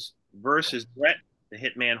Michaels versus Bret the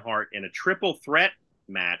Hitman Hart in a triple threat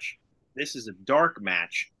match. This is a dark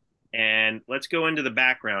match. And let's go into the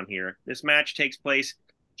background here. This match takes place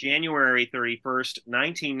January 31st,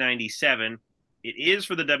 1997. It is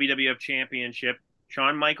for the WWF Championship.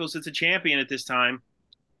 Shawn Michaels is a champion at this time.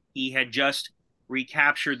 He had just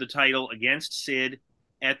recaptured the title against Sid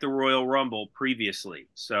at the Royal Rumble previously.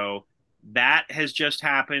 So that has just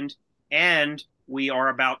happened. And we are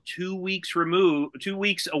about 2 weeks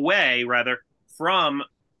away from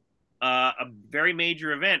a very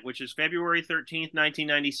major event, which is February 13th,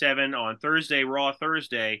 1997 on Thursday, Raw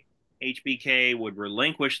Thursday. HBK would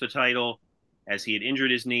relinquish the title as he had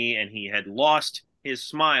injured his knee and he had lost his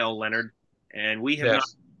smile, Leonard. And we have not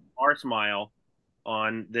our smile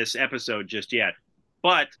on this episode just yet.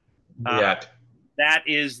 But that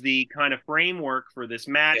is the kind of framework for this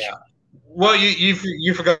match. Yeah. Well,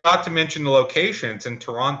 you forgot to mention the location. It's in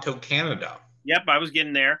Toronto, Canada. Yep, I was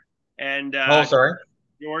getting there. And sorry.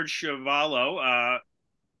 George Chuvalo,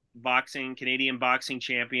 Canadian boxing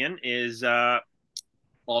champion, is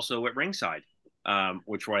also at ringside,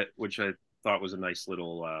 which I thought was a nice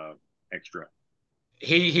little extra.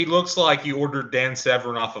 He looks like you ordered Dan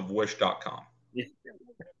Severn off of Wish.com.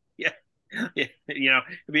 Yeah. You know,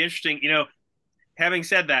 it'd be interesting. You know, having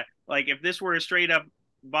said that, like if this were a straight up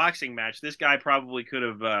boxing match, this guy probably could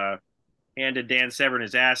have handed Dan Severn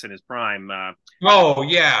his ass in his prime. Yeah.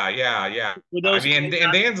 I mean,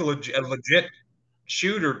 and Dan's a legit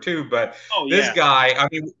shooter too, but this guy, I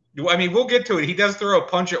mean, we'll get to it. He does throw a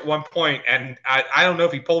punch at one point, and I don't know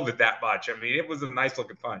if he pulled it that much. I mean, it was a nice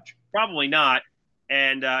looking punch. Probably not.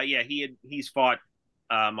 And he's fought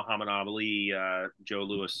Muhammad Ali, Joe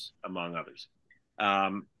Louis, among others.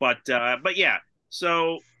 But yeah.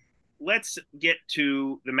 So let's get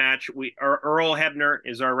to the match. Earl Hebner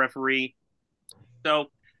is our referee.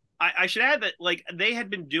 So I should add that like they had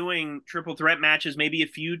been doing triple threat matches maybe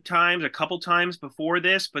a couple times before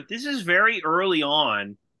this, but this is very early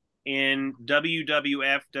on in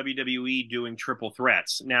WWF, WWE doing triple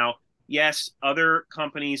threats. Now, yes, other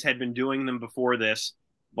companies had been doing them before this,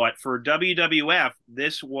 but for WWF,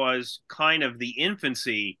 this was kind of the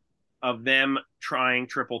infancy of them trying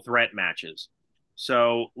triple threat matches.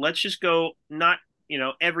 So let's just go, not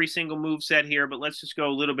every single move set here, but let's just go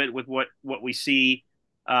a little bit with what we see.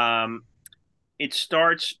 It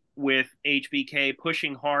starts with HBK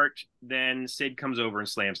pushing Hart, then Sid comes over and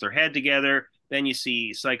slams their head together. Then you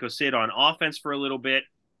see Psycho Sid on offense for a little bit.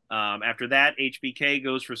 After that, HBK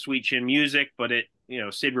goes for Sweet Chin Music, but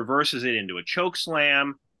Sid reverses it into a choke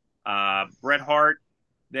slam. Bret Hart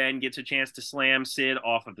then gets a chance to slam Sid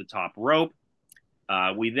off of the top rope.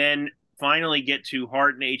 We then finally get to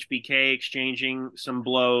Hart and HBK exchanging some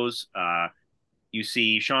blows. You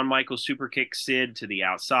see Shawn Michaels super kick Sid to the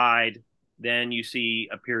outside. Then you see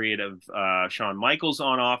a period of Shawn Michaels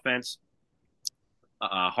on offense.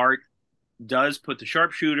 Hart does put the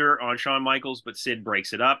sharpshooter on Shawn Michaels, but Sid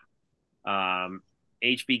breaks it up.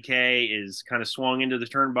 HBK is kind of swung into the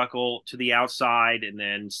turnbuckle to the outside, and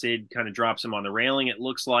then Sid kind of drops him on the railing, it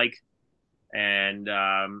looks like. And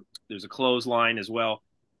there's a clothesline as well.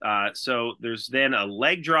 So there's then a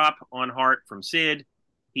leg drop on Hart from Sid.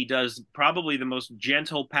 He does probably the most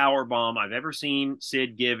gentle power bomb I've ever seen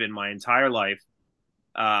Sid give in my entire life.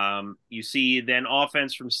 You see then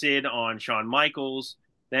offense from Sid on Shawn Michaels.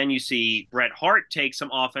 Then you see Bret Hart take some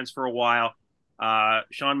offense for a while.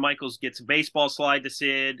 Shawn Michaels gets a baseball slide to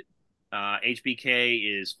Sid.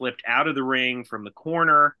 HBK is flipped out of the ring from the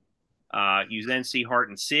corner. You then see Hart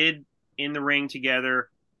and Sid in the ring together.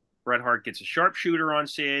 Bret Hart gets a sharpshooter on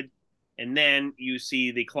Sid. And then you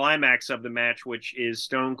see the climax of the match, which is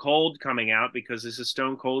Stone Cold coming out, because this is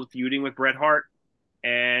Stone Cold feuding with Bret Hart.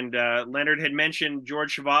 And Leonard had mentioned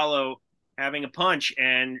George Chuvalo having a punch,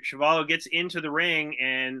 and Chuvalo gets into the ring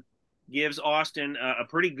and gives Austin a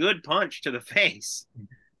pretty good punch to the face.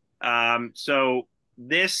 So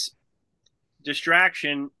this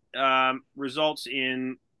distraction results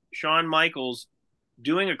in Shawn Michaels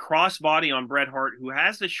doing a crossbody on Bret Hart, who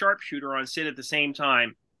has the sharpshooter on Sid at the same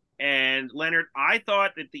time. And Leonard, I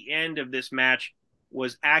thought that the end of this match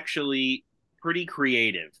was actually pretty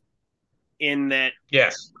creative in that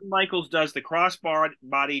Yes. Michaels does the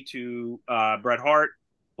crossbody to Bret Hart,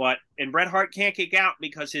 and Bret Hart can't kick out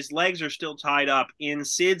because his legs are still tied up in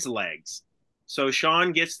Sid's legs. So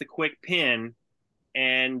Shawn gets the quick pin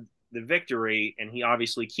and the victory, and he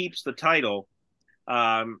obviously keeps the title.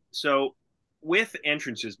 So with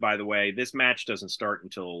entrances, by the way, this match doesn't start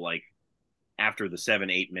until like after the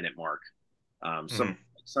 7-8 minute mark,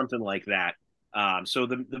 something like that. So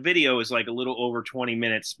the video is like a little over 20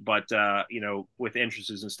 minutes, but with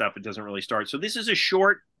entrances and stuff, it doesn't really start. So this is a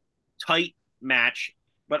short, tight match.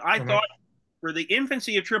 But I thought for the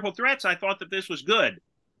infancy of triple threats, I thought that this was good.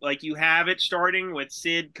 Like, you have it starting with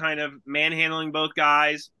Sid kind of manhandling both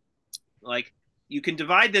guys. Like, you can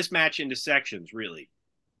divide this match into sections, really.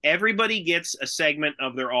 Everybody gets a segment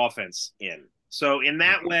of their offense in. So in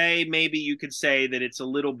that way, maybe you could say that it's a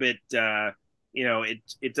little bit,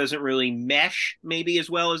 it doesn't really mesh maybe as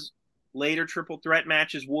well as later triple threat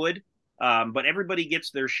matches would. But everybody gets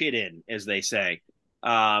their shit in, as they say.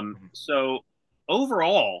 So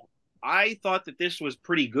overall, I thought that this was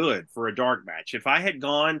pretty good for a dark match. If I had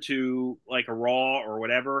gone to like a Raw or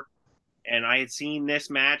whatever, and I had seen this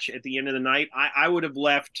match at the end of the night, I would have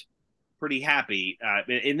left pretty happy.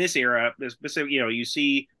 In this era, you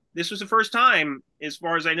see, this was the first time, as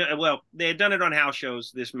far as I know. Well, they had done it on house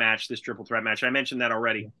shows, this triple threat match. I mentioned that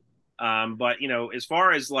already. But, as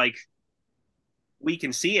far as like we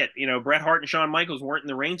can see it, Bret Hart and Shawn Michaels weren't in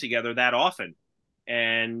the ring together that often.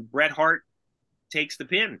 And Bret Hart takes the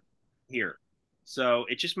pin here. So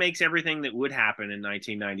it just makes everything that would happen in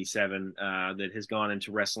 1997 that has gone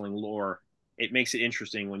into wrestling lore, it makes it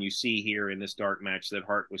interesting when you see here in this dark match that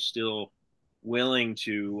Hart was still willing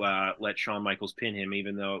to let Shawn Michaels pin him,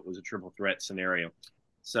 even though it was a triple threat scenario.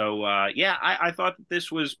 So I thought that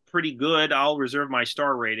this was pretty good. I'll reserve my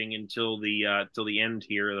star rating until the end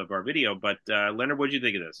here of our video. But Leonard, what did you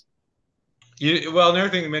think of this? Well, another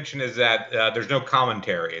thing to mention is that there's no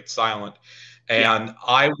commentary; it's silent. And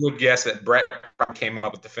I would guess that Bret came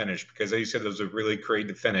up with the finish because, as you said, it was a really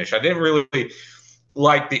creative finish. I didn't really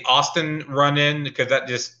like the Austin run-in because that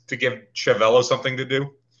just to give Chuvalo something to do.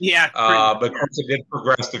 Yeah. But of course, it did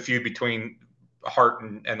progress the feud between Hart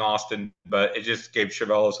and Austin, but it just gave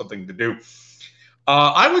Chuvalo something to do.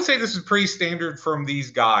 I would say this is pretty standard from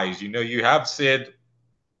these guys. You have Sid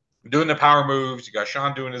doing the power moves. You got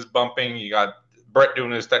Shawn doing his bumping. You got Bret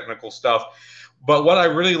doing his technical stuff. But what I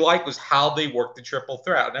really liked was how they worked the triple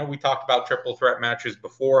threat. I know we talked about triple threat matches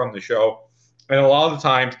before on the show, and a lot of the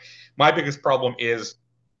times, my biggest problem is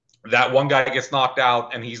that one guy gets knocked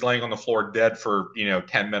out and he's laying on the floor dead for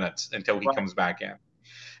 10 minutes until he comes back in.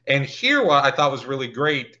 And here, what I thought was really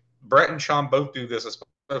great, Bret and Shawn both do this,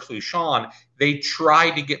 especially Shawn. They try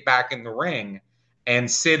to get back in the ring, and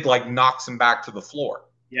Sid knocks him back to the floor.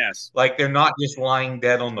 Yes. Like, they're not just lying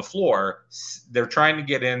dead on the floor. They're trying to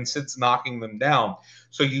get in. Sid's knocking them down.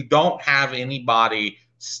 So you don't have anybody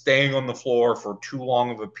staying on the floor for too long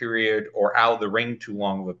of a period or out of the ring too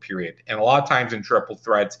long of a period. And a lot of times in triple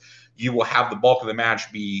threats, you will have the bulk of the match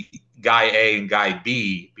be guy A and guy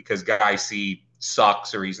B because guy C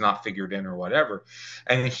sucks or he's not figured in or whatever.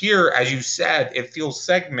 And here, as you said, it feels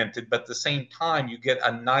segmented, but at the same time, you get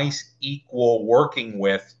a nice equal working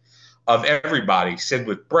with of everybody. Sid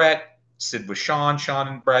with Bret, Sid with Shawn, Shawn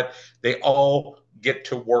and Bret, they all get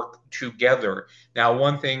to work together. Now,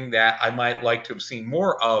 one thing that I might like to have seen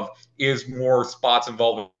more of is more spots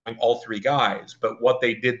involving all three guys. But what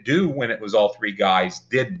they did do when it was all three guys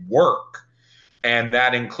did work, and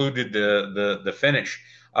that included the finish.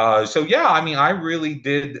 I really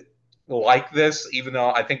did like this, even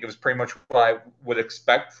though I think it was pretty much what I would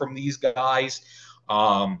expect from these guys.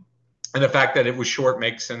 And the fact that it was short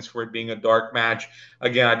makes sense for it being a dark match.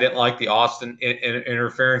 Again, I didn't like the Austin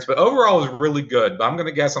interference, but overall it was really good. But I'm going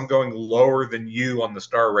to guess I'm going lower than you on the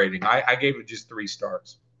star rating. I gave it just 3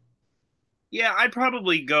 stars. Yeah, I'd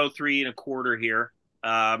probably go 3.25 here.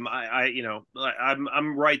 I'm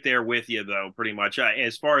right there with you though, pretty much.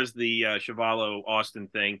 As far as the Chuvalo Austin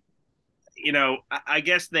thing, I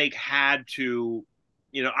guess they had to,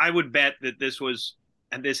 I would bet that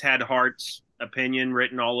this had Hart's opinion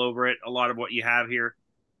written all over it. A lot of what you have here,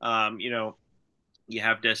 you know, you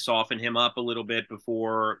have to soften him up a little bit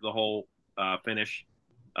before the whole finish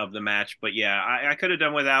of the match. But yeah, I could have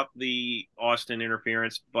done without the Austin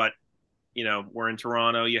interference, but you know, we're in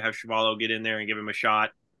Toronto. You have Chuvalo get in there and give him a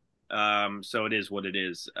shot. So it is what it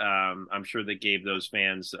is. I'm sure that gave those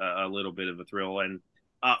fans a little bit of a thrill. And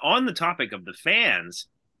on the topic of the fans,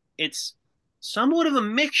 it's somewhat of a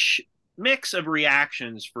mix of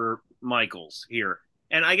reactions for Michaels here,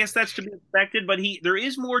 and I guess that's to be expected. But there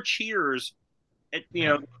is more cheers. You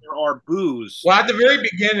know, there are boos. Well, at the very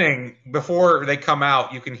beginning, before they come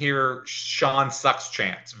out, you can hear Shawn sucks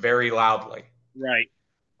chants very loudly. Right.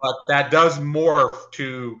 But that does morph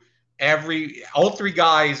to all three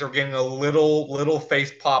guys are getting a little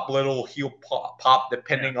face pop, little heel pop,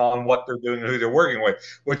 depending on what they're doing and who they're working with,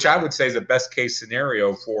 which I would say is the best case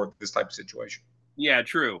scenario for this type of situation. Yeah,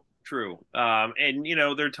 true. And you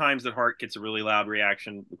know, there are times that Hart gets a really loud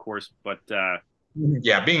reaction, of course, but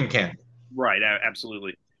yeah, being candid. Right,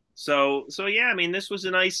 absolutely. So yeah, I mean, this was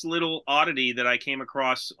a nice little oddity that I came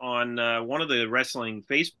across on one of the wrestling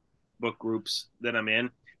Facebook groups that I'm in,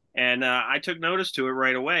 and I took notice to it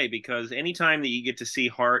right away because anytime that you get to see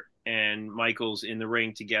Hart and Michaels in the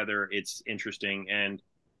ring together, it's interesting. And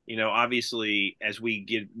you know, obviously, as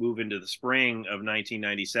we move into the spring of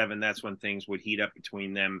 1997, that's when things would heat up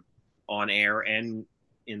between them on air and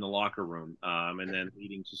in the locker room, and then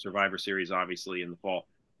leading to Survivor Series, obviously, in the fall.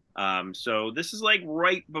 So this is like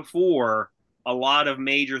right before a lot of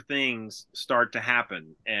major things start to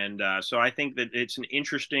happen. And so I think that it's an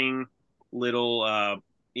interesting little,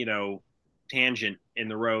 you know, tangent in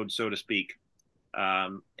the road, so to speak.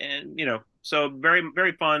 And, you know, so very,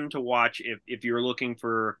 very fun to watch if you're looking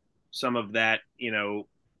for some of that, you know,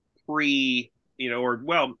 you know, or,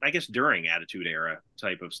 well, I guess during Attitude Era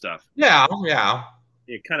type of stuff. Yeah.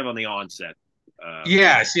 Kind of on the onset.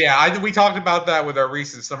 Yes, yeah. We talked about that with our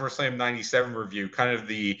recent SummerSlam '97 review. Kind of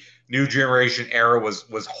the new generation era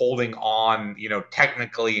was holding on, you know,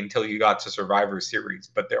 technically until you got to Survivor Series,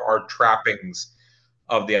 but there are trappings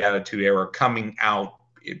of the Attitude Era coming out,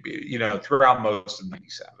 you know, throughout most of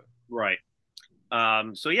 '97. Right.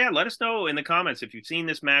 So yeah, let us know in the comments if you've seen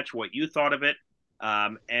this match, what you thought of it.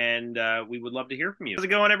 And we would love to hear from you. How's it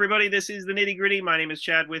going, everybody? This is the Nitty Gritty. My name is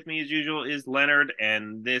Chad. With me, as usual, is Leonard,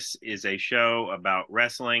 and this is a show about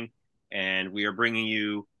wrestling. And we are bringing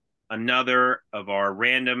you another of our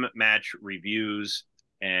random match reviews.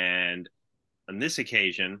 And on this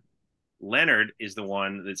occasion, Leonard is the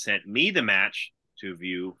one that sent me the match to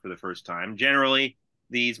view for the first time. Generally,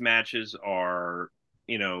 these matches are,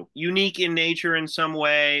 you know, unique in nature in some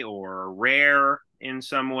way or rare in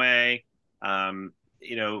some way.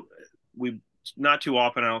 You know, we not too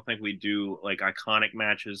often, I don't think we do like iconic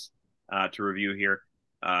matches to review here,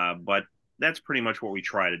 but that's pretty much what we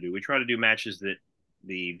try to do. We try to do matches that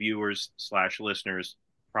the viewers / listeners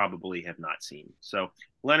probably have not seen. So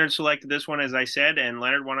Leonard selected this one, as I said, and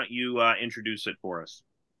Leonard, why don't you introduce it for us?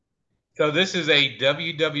 So this is a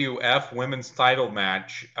WWF women's title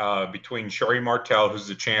match between Sherri Martel, who's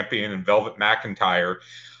the champion, and Velvet McIntyre.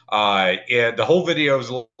 The whole video is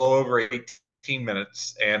a little over 18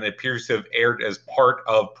 minutes, and it appears to have aired as part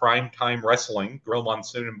of Primetime Wrestling. Gorilla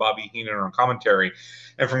Monsoon and Bobby Heenan are on commentary.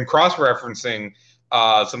 And from cross-referencing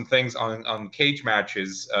some things on Cage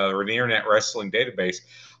Matches or the Internet Wrestling Database,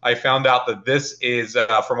 I found out that this is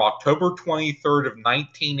from October 23rd of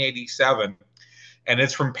 1987, and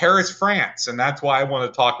it's from Paris, France. And that's why I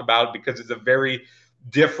want to talk about it, because it's a very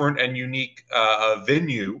different and unique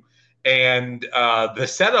venue. And the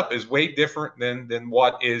setup is way different than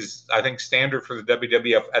what is, I think, standard for the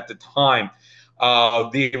WWF at the time.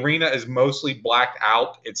 The arena is mostly blacked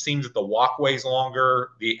out. It seems that the walkway is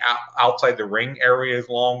longer, the outside the ring area is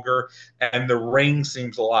longer, and the ring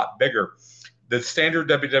seems a lot bigger. The standard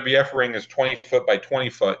WWF ring is 20 foot by 20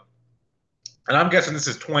 foot. And I'm guessing this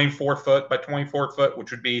is 24 foot by 24 foot,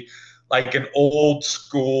 which would be like an old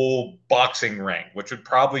school boxing ring, which would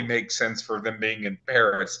probably make sense for them being in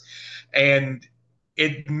Paris. And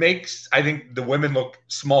it makes, I think, the women look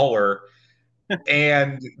smaller.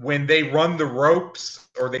 And when they run the ropes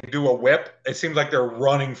or they do a whip, it seems like they're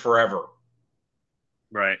running forever.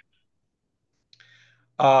 Right.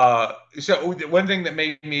 So one thing that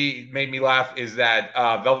made me laugh is that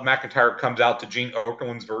Velvet McIntyre comes out to Gene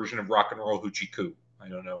Okerlund's version of Rock and Roll Hoochie Coo. I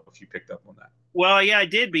don't know if you picked up on that. Well, yeah, I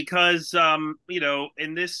did because you know,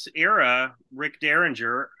 in this era, Rick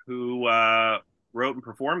Derringer, who wrote and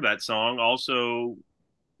performed that song, also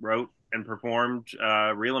wrote and performed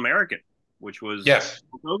 "Real American," which was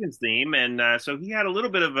Hulk Hogan's theme, and so he had a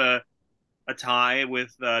little bit of a tie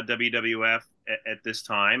with WWF at this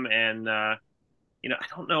time, and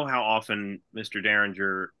I don't know how often Mr.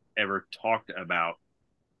 Derringer ever talked about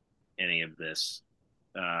any of this.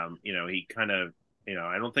 He kind of,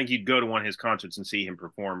 I don't think you'd go to one of his concerts and see him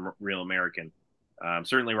perform Real American.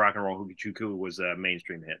 Certainly, Rock and Roll Hooky Choo was a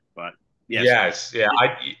mainstream hit, but yes. Yes, yeah.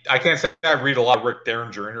 I can't say I read a lot of Rick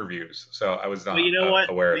Derringer interviews, so I was Well, you not know what?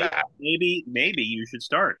 aware of that. Maybe you should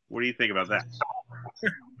start. What do you think about that?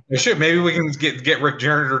 We should. Maybe we can get Rick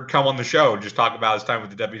Derringer to come on the show and just talk about his time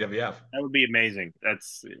with the WWF. That would be amazing.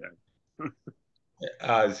 That's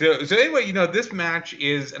So anyway, this match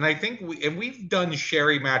is, and I think we've done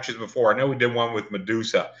Sherri matches before. I know we did one with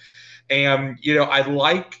Medusa, and I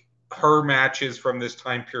like her matches from this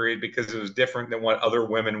time period because it was different than what other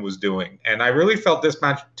women was doing, and I really felt this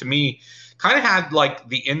match to me kind of had like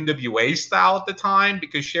the NWA style at the time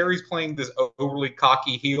because Sherri's playing this overly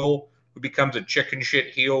cocky heel who becomes a chicken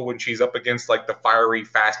shit heel when she's up against like the fiery,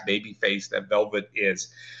 fast baby face that Velvet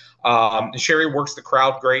is. Sherri works the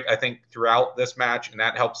crowd great, I think, throughout this match, and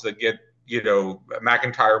that helps to get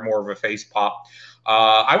McIntyre more of a face pop.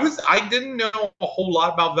 I didn't know a whole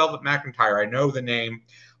lot about Velvet McIntyre. I know the name,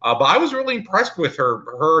 but I was really impressed with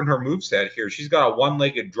her and her moveset here. She's got a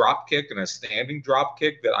one-legged drop kick and a standing drop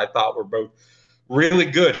kick that I thought were both really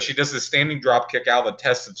good. She does the standing drop kick out of a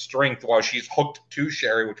test of strength while she's hooked to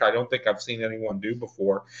Sherri, which I don't think I've seen anyone do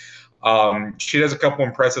before. She does a couple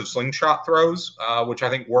impressive slingshot throws, which I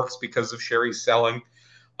think works because of Sherri's selling.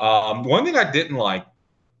 One thing I didn't like,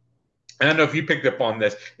 I don't know if you picked up on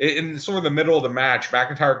this, in sort of the middle of the match,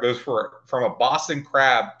 McIntyre goes from a Boston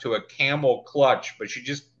Crab to a camel clutch, but she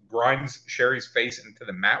just grinds Sherri's face into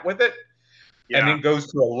the mat with it, and then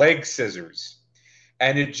goes to a leg scissors.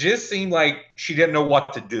 And it just seemed like she didn't know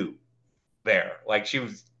what to do there. Like she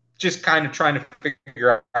was just kind of trying to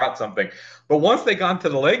figure out something. But once they got into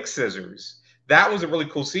the leg scissors, that was a really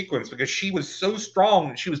cool sequence because she was so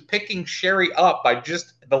strong. She was picking Sherri up by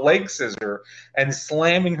just the leg scissor and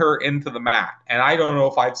slamming her into the mat. And I don't know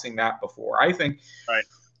if I've seen that before. I think, right.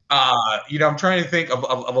 I'm trying to think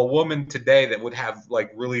of a woman today that would have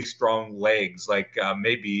like really strong legs, like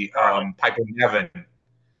maybe Piper Niven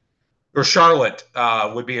or Charlotte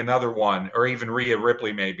would be another one, or even Rhea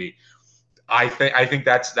Ripley maybe. I think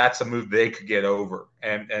that's a move they could get over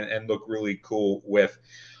and look really cool with.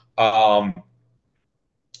 So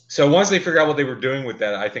once they figure out what they were doing with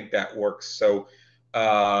that, I think that works. So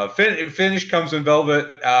finish comes when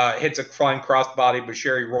Velvet hits a flying crossbody, but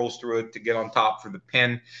Sherri rolls through it to get on top for the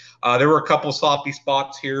pin. There were a couple sloppy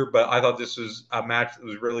spots here, but I thought this was a match that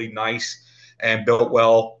was really nice and built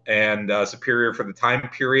well and superior for the time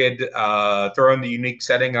period. Throw in the unique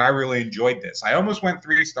setting, and I really enjoyed this. I almost went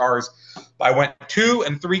 3 stars, but I went 2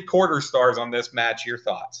 3/4 stars on this match. Your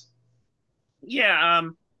thoughts? Yeah.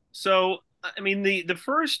 So I mean, the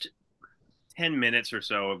first 10 minutes or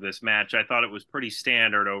so of this match, I thought it was pretty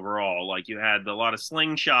standard overall. Like you had a lot of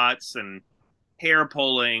slingshots and hair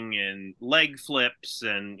pulling and leg flips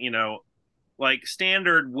and, like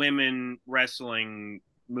standard women wrestling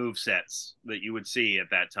move sets that you would see at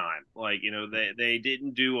that time. Like, they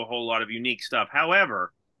didn't do a whole lot of unique stuff.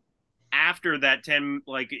 However, after that 10,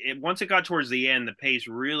 once it got towards the end, the pace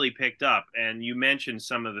really picked up. And you mentioned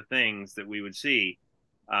some of the things that we would see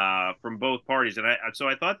from both parties. And so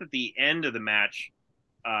I thought that the end of the match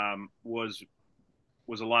was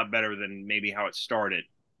a lot better than maybe how it started.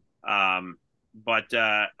 But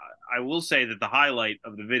I will say that the highlight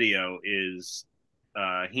of the video is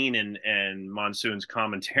Heenan and Monsoon's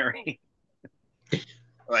commentary.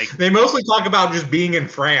 Like they mostly talk about just being in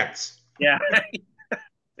France. Yeah.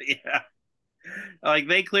 Yeah. Like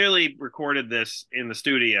they clearly recorded this in the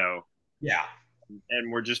studio. Yeah.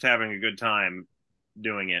 And we're just having a good time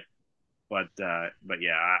doing it. But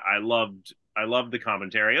yeah, I loved the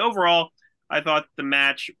commentary. Overall, I thought the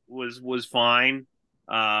match was fine.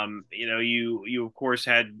 You of course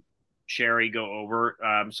had Sherri go over.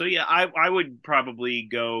 So yeah, I would probably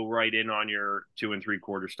go right in on your 2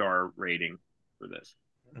 3/4 star rating for this.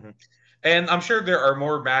 Mm-hmm. And I'm sure there are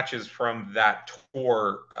more matches from that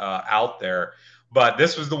tour out there, but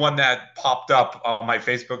this was the one that popped up on my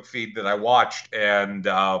Facebook feed that I watched. And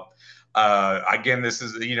again, this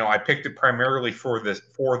is I picked it primarily for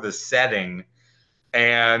the setting.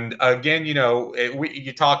 And again,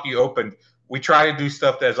 you opened. We try to do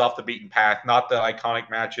stuff that is off the beaten path, not the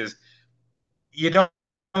iconic matches. You don't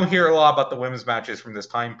hear a lot about the women's matches from this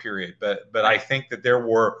time period, but I think that there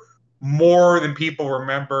were more than people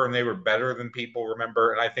remember, and they were better than people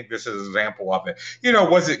remember. And I think this is an example of it.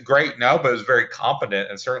 Was it great? No, but it was very competent,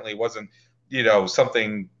 and certainly wasn't,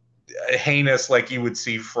 something heinous like you would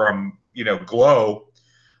see from, Glow.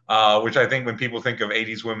 which I think when people think of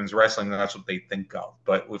 80s women's wrestling, that's what they think of.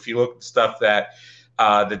 But if you look at stuff that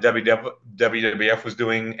the WWF was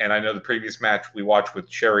doing, and I know the previous match we watched with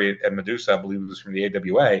Sherri and Medusa, I believe it was from the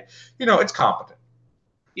AWA, it's competent.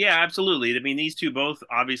 Yeah, absolutely. I mean, these two both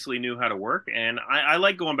obviously knew how to work, and I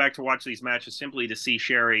like going back to watch these matches simply to see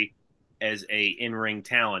Sherri as a in-ring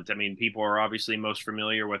talent. I mean, people are obviously most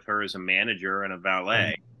familiar with her as a manager and a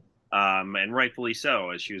valet, and rightfully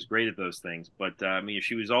so, as she was great at those things. But I mean,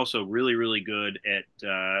 she was also really, really good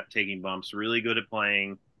at taking bumps, really good at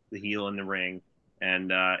playing the heel in the ring, and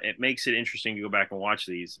it makes it interesting to go back and watch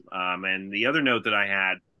these. And the other note that I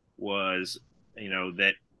had was,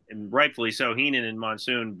 that, and rightfully so, Heenan and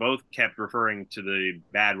Monsoon both kept referring to the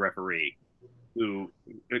bad referee, who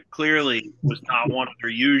clearly was not one of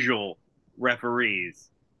their usual referees.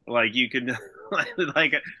 Like you could,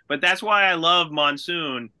 like, but that's why I love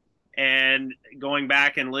Monsoon and going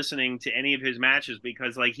back and listening to any of his matches,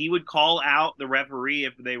 because like he would call out the referee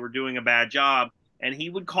if they were doing a bad job, and he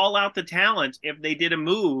would call out the talent if they did a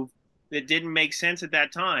move that didn't make sense at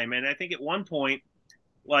that time. And I think at one point,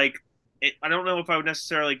 like, I don't know if I would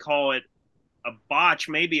necessarily call it a botch.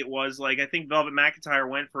 Maybe it was like, I think Velvet McIntyre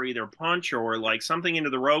went for either a punch or like something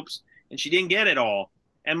into the ropes, and she didn't get it all.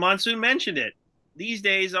 And Monsoon mentioned it. These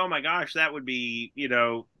days, oh my gosh, that would be,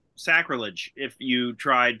 sacrilege if you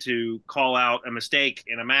tried to call out a mistake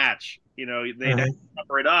in a match. They'd have to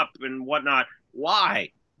cover it up and whatnot.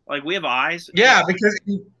 Why? Like, we have eyes. Yeah, because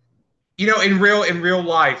in real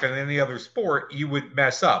life and any other sport, you would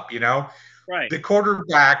mess up. Right. The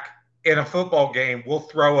quarterback in a football game will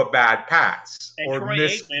throw a bad pass and or Troy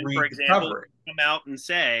misread Aikman, for example, come out and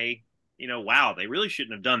say, wow, they really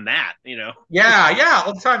shouldn't have done that. Yeah.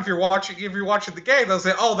 All the time, if you're watching the game, they'll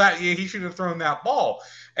say, "Oh, he shouldn't have thrown that ball."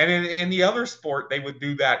 And in the other sport, they would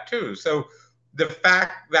do that too. So the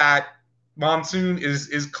fact that Monsoon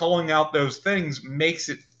is calling out those things makes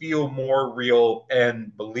it feel more real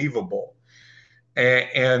and believable.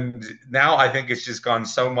 And now I think it's just gone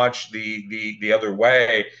so much the other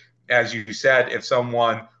way. As you said, if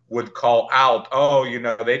someone would call out, "Oh,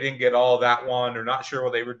 they didn't get all that one," or not sure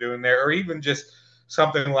what they were doing there, or even just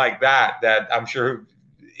something like that I'm sure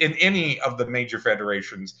in any of the major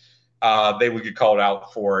federations, they would get called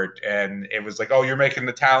out for it. And it was like, "Oh, you're making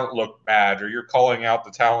the talent look bad," or "You're calling out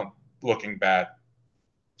the talent looking bad."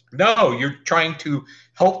 No, you're trying to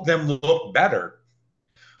help them look better.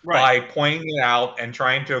 Right. By pointing it out and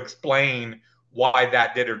trying to explain why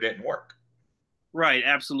that did or didn't work. Right,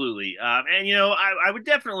 absolutely. And I would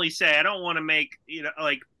definitely say I don't want to make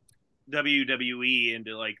like WWE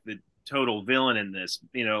into like the total villain in this,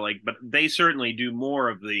 but they certainly do more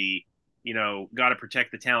of the got to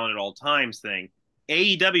protect the talent at all times thing.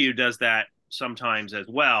 AEW does that sometimes as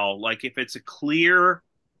well. Like if it's a clear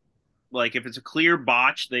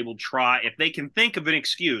botch, they will try, if they can think of an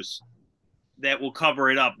excuse that will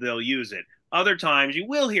cover it up, they'll use it. Other times you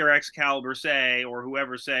will hear Excalibur say, or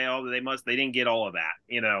whoever say, "Oh, they didn't get all of that."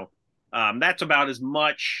 That's about as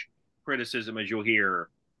much criticism as you'll hear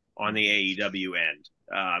on the AEW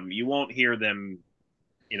end. You won't hear them,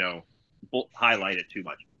 highlight it too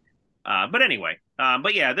much. But anyway,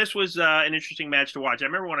 but yeah, this was an interesting match to watch. I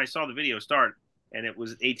remember when I saw the video start and it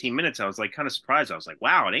was 18 minutes, I was like kind of surprised. I was like,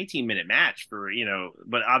 wow, an 18-minute match for,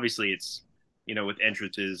 but obviously it's, with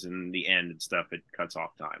entrances and the end and stuff, it cuts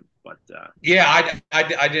off time. But yeah,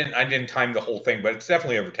 I didn't time the whole thing, but it's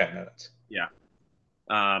definitely over 10 minutes. Yeah.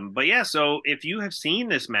 But yeah, so if you have seen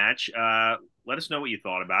this match, let us know what you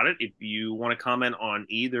thought about it. If you want to comment on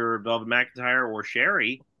either Velvet McIntyre or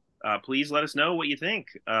Sherri, please let us know what you think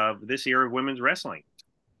of this era of women's wrestling.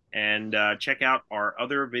 And check out our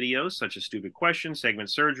other videos, such as Stupid Questions, Segment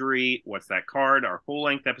Surgery, What's That Card, our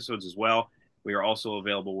full-length episodes as well. We are also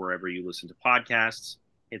available wherever you listen to podcasts.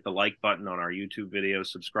 Hit the like button on our YouTube videos,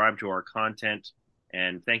 subscribe to our content,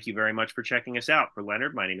 and thank you very much for checking us out. For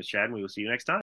Leonard, my name is Chad, and we will see you next time.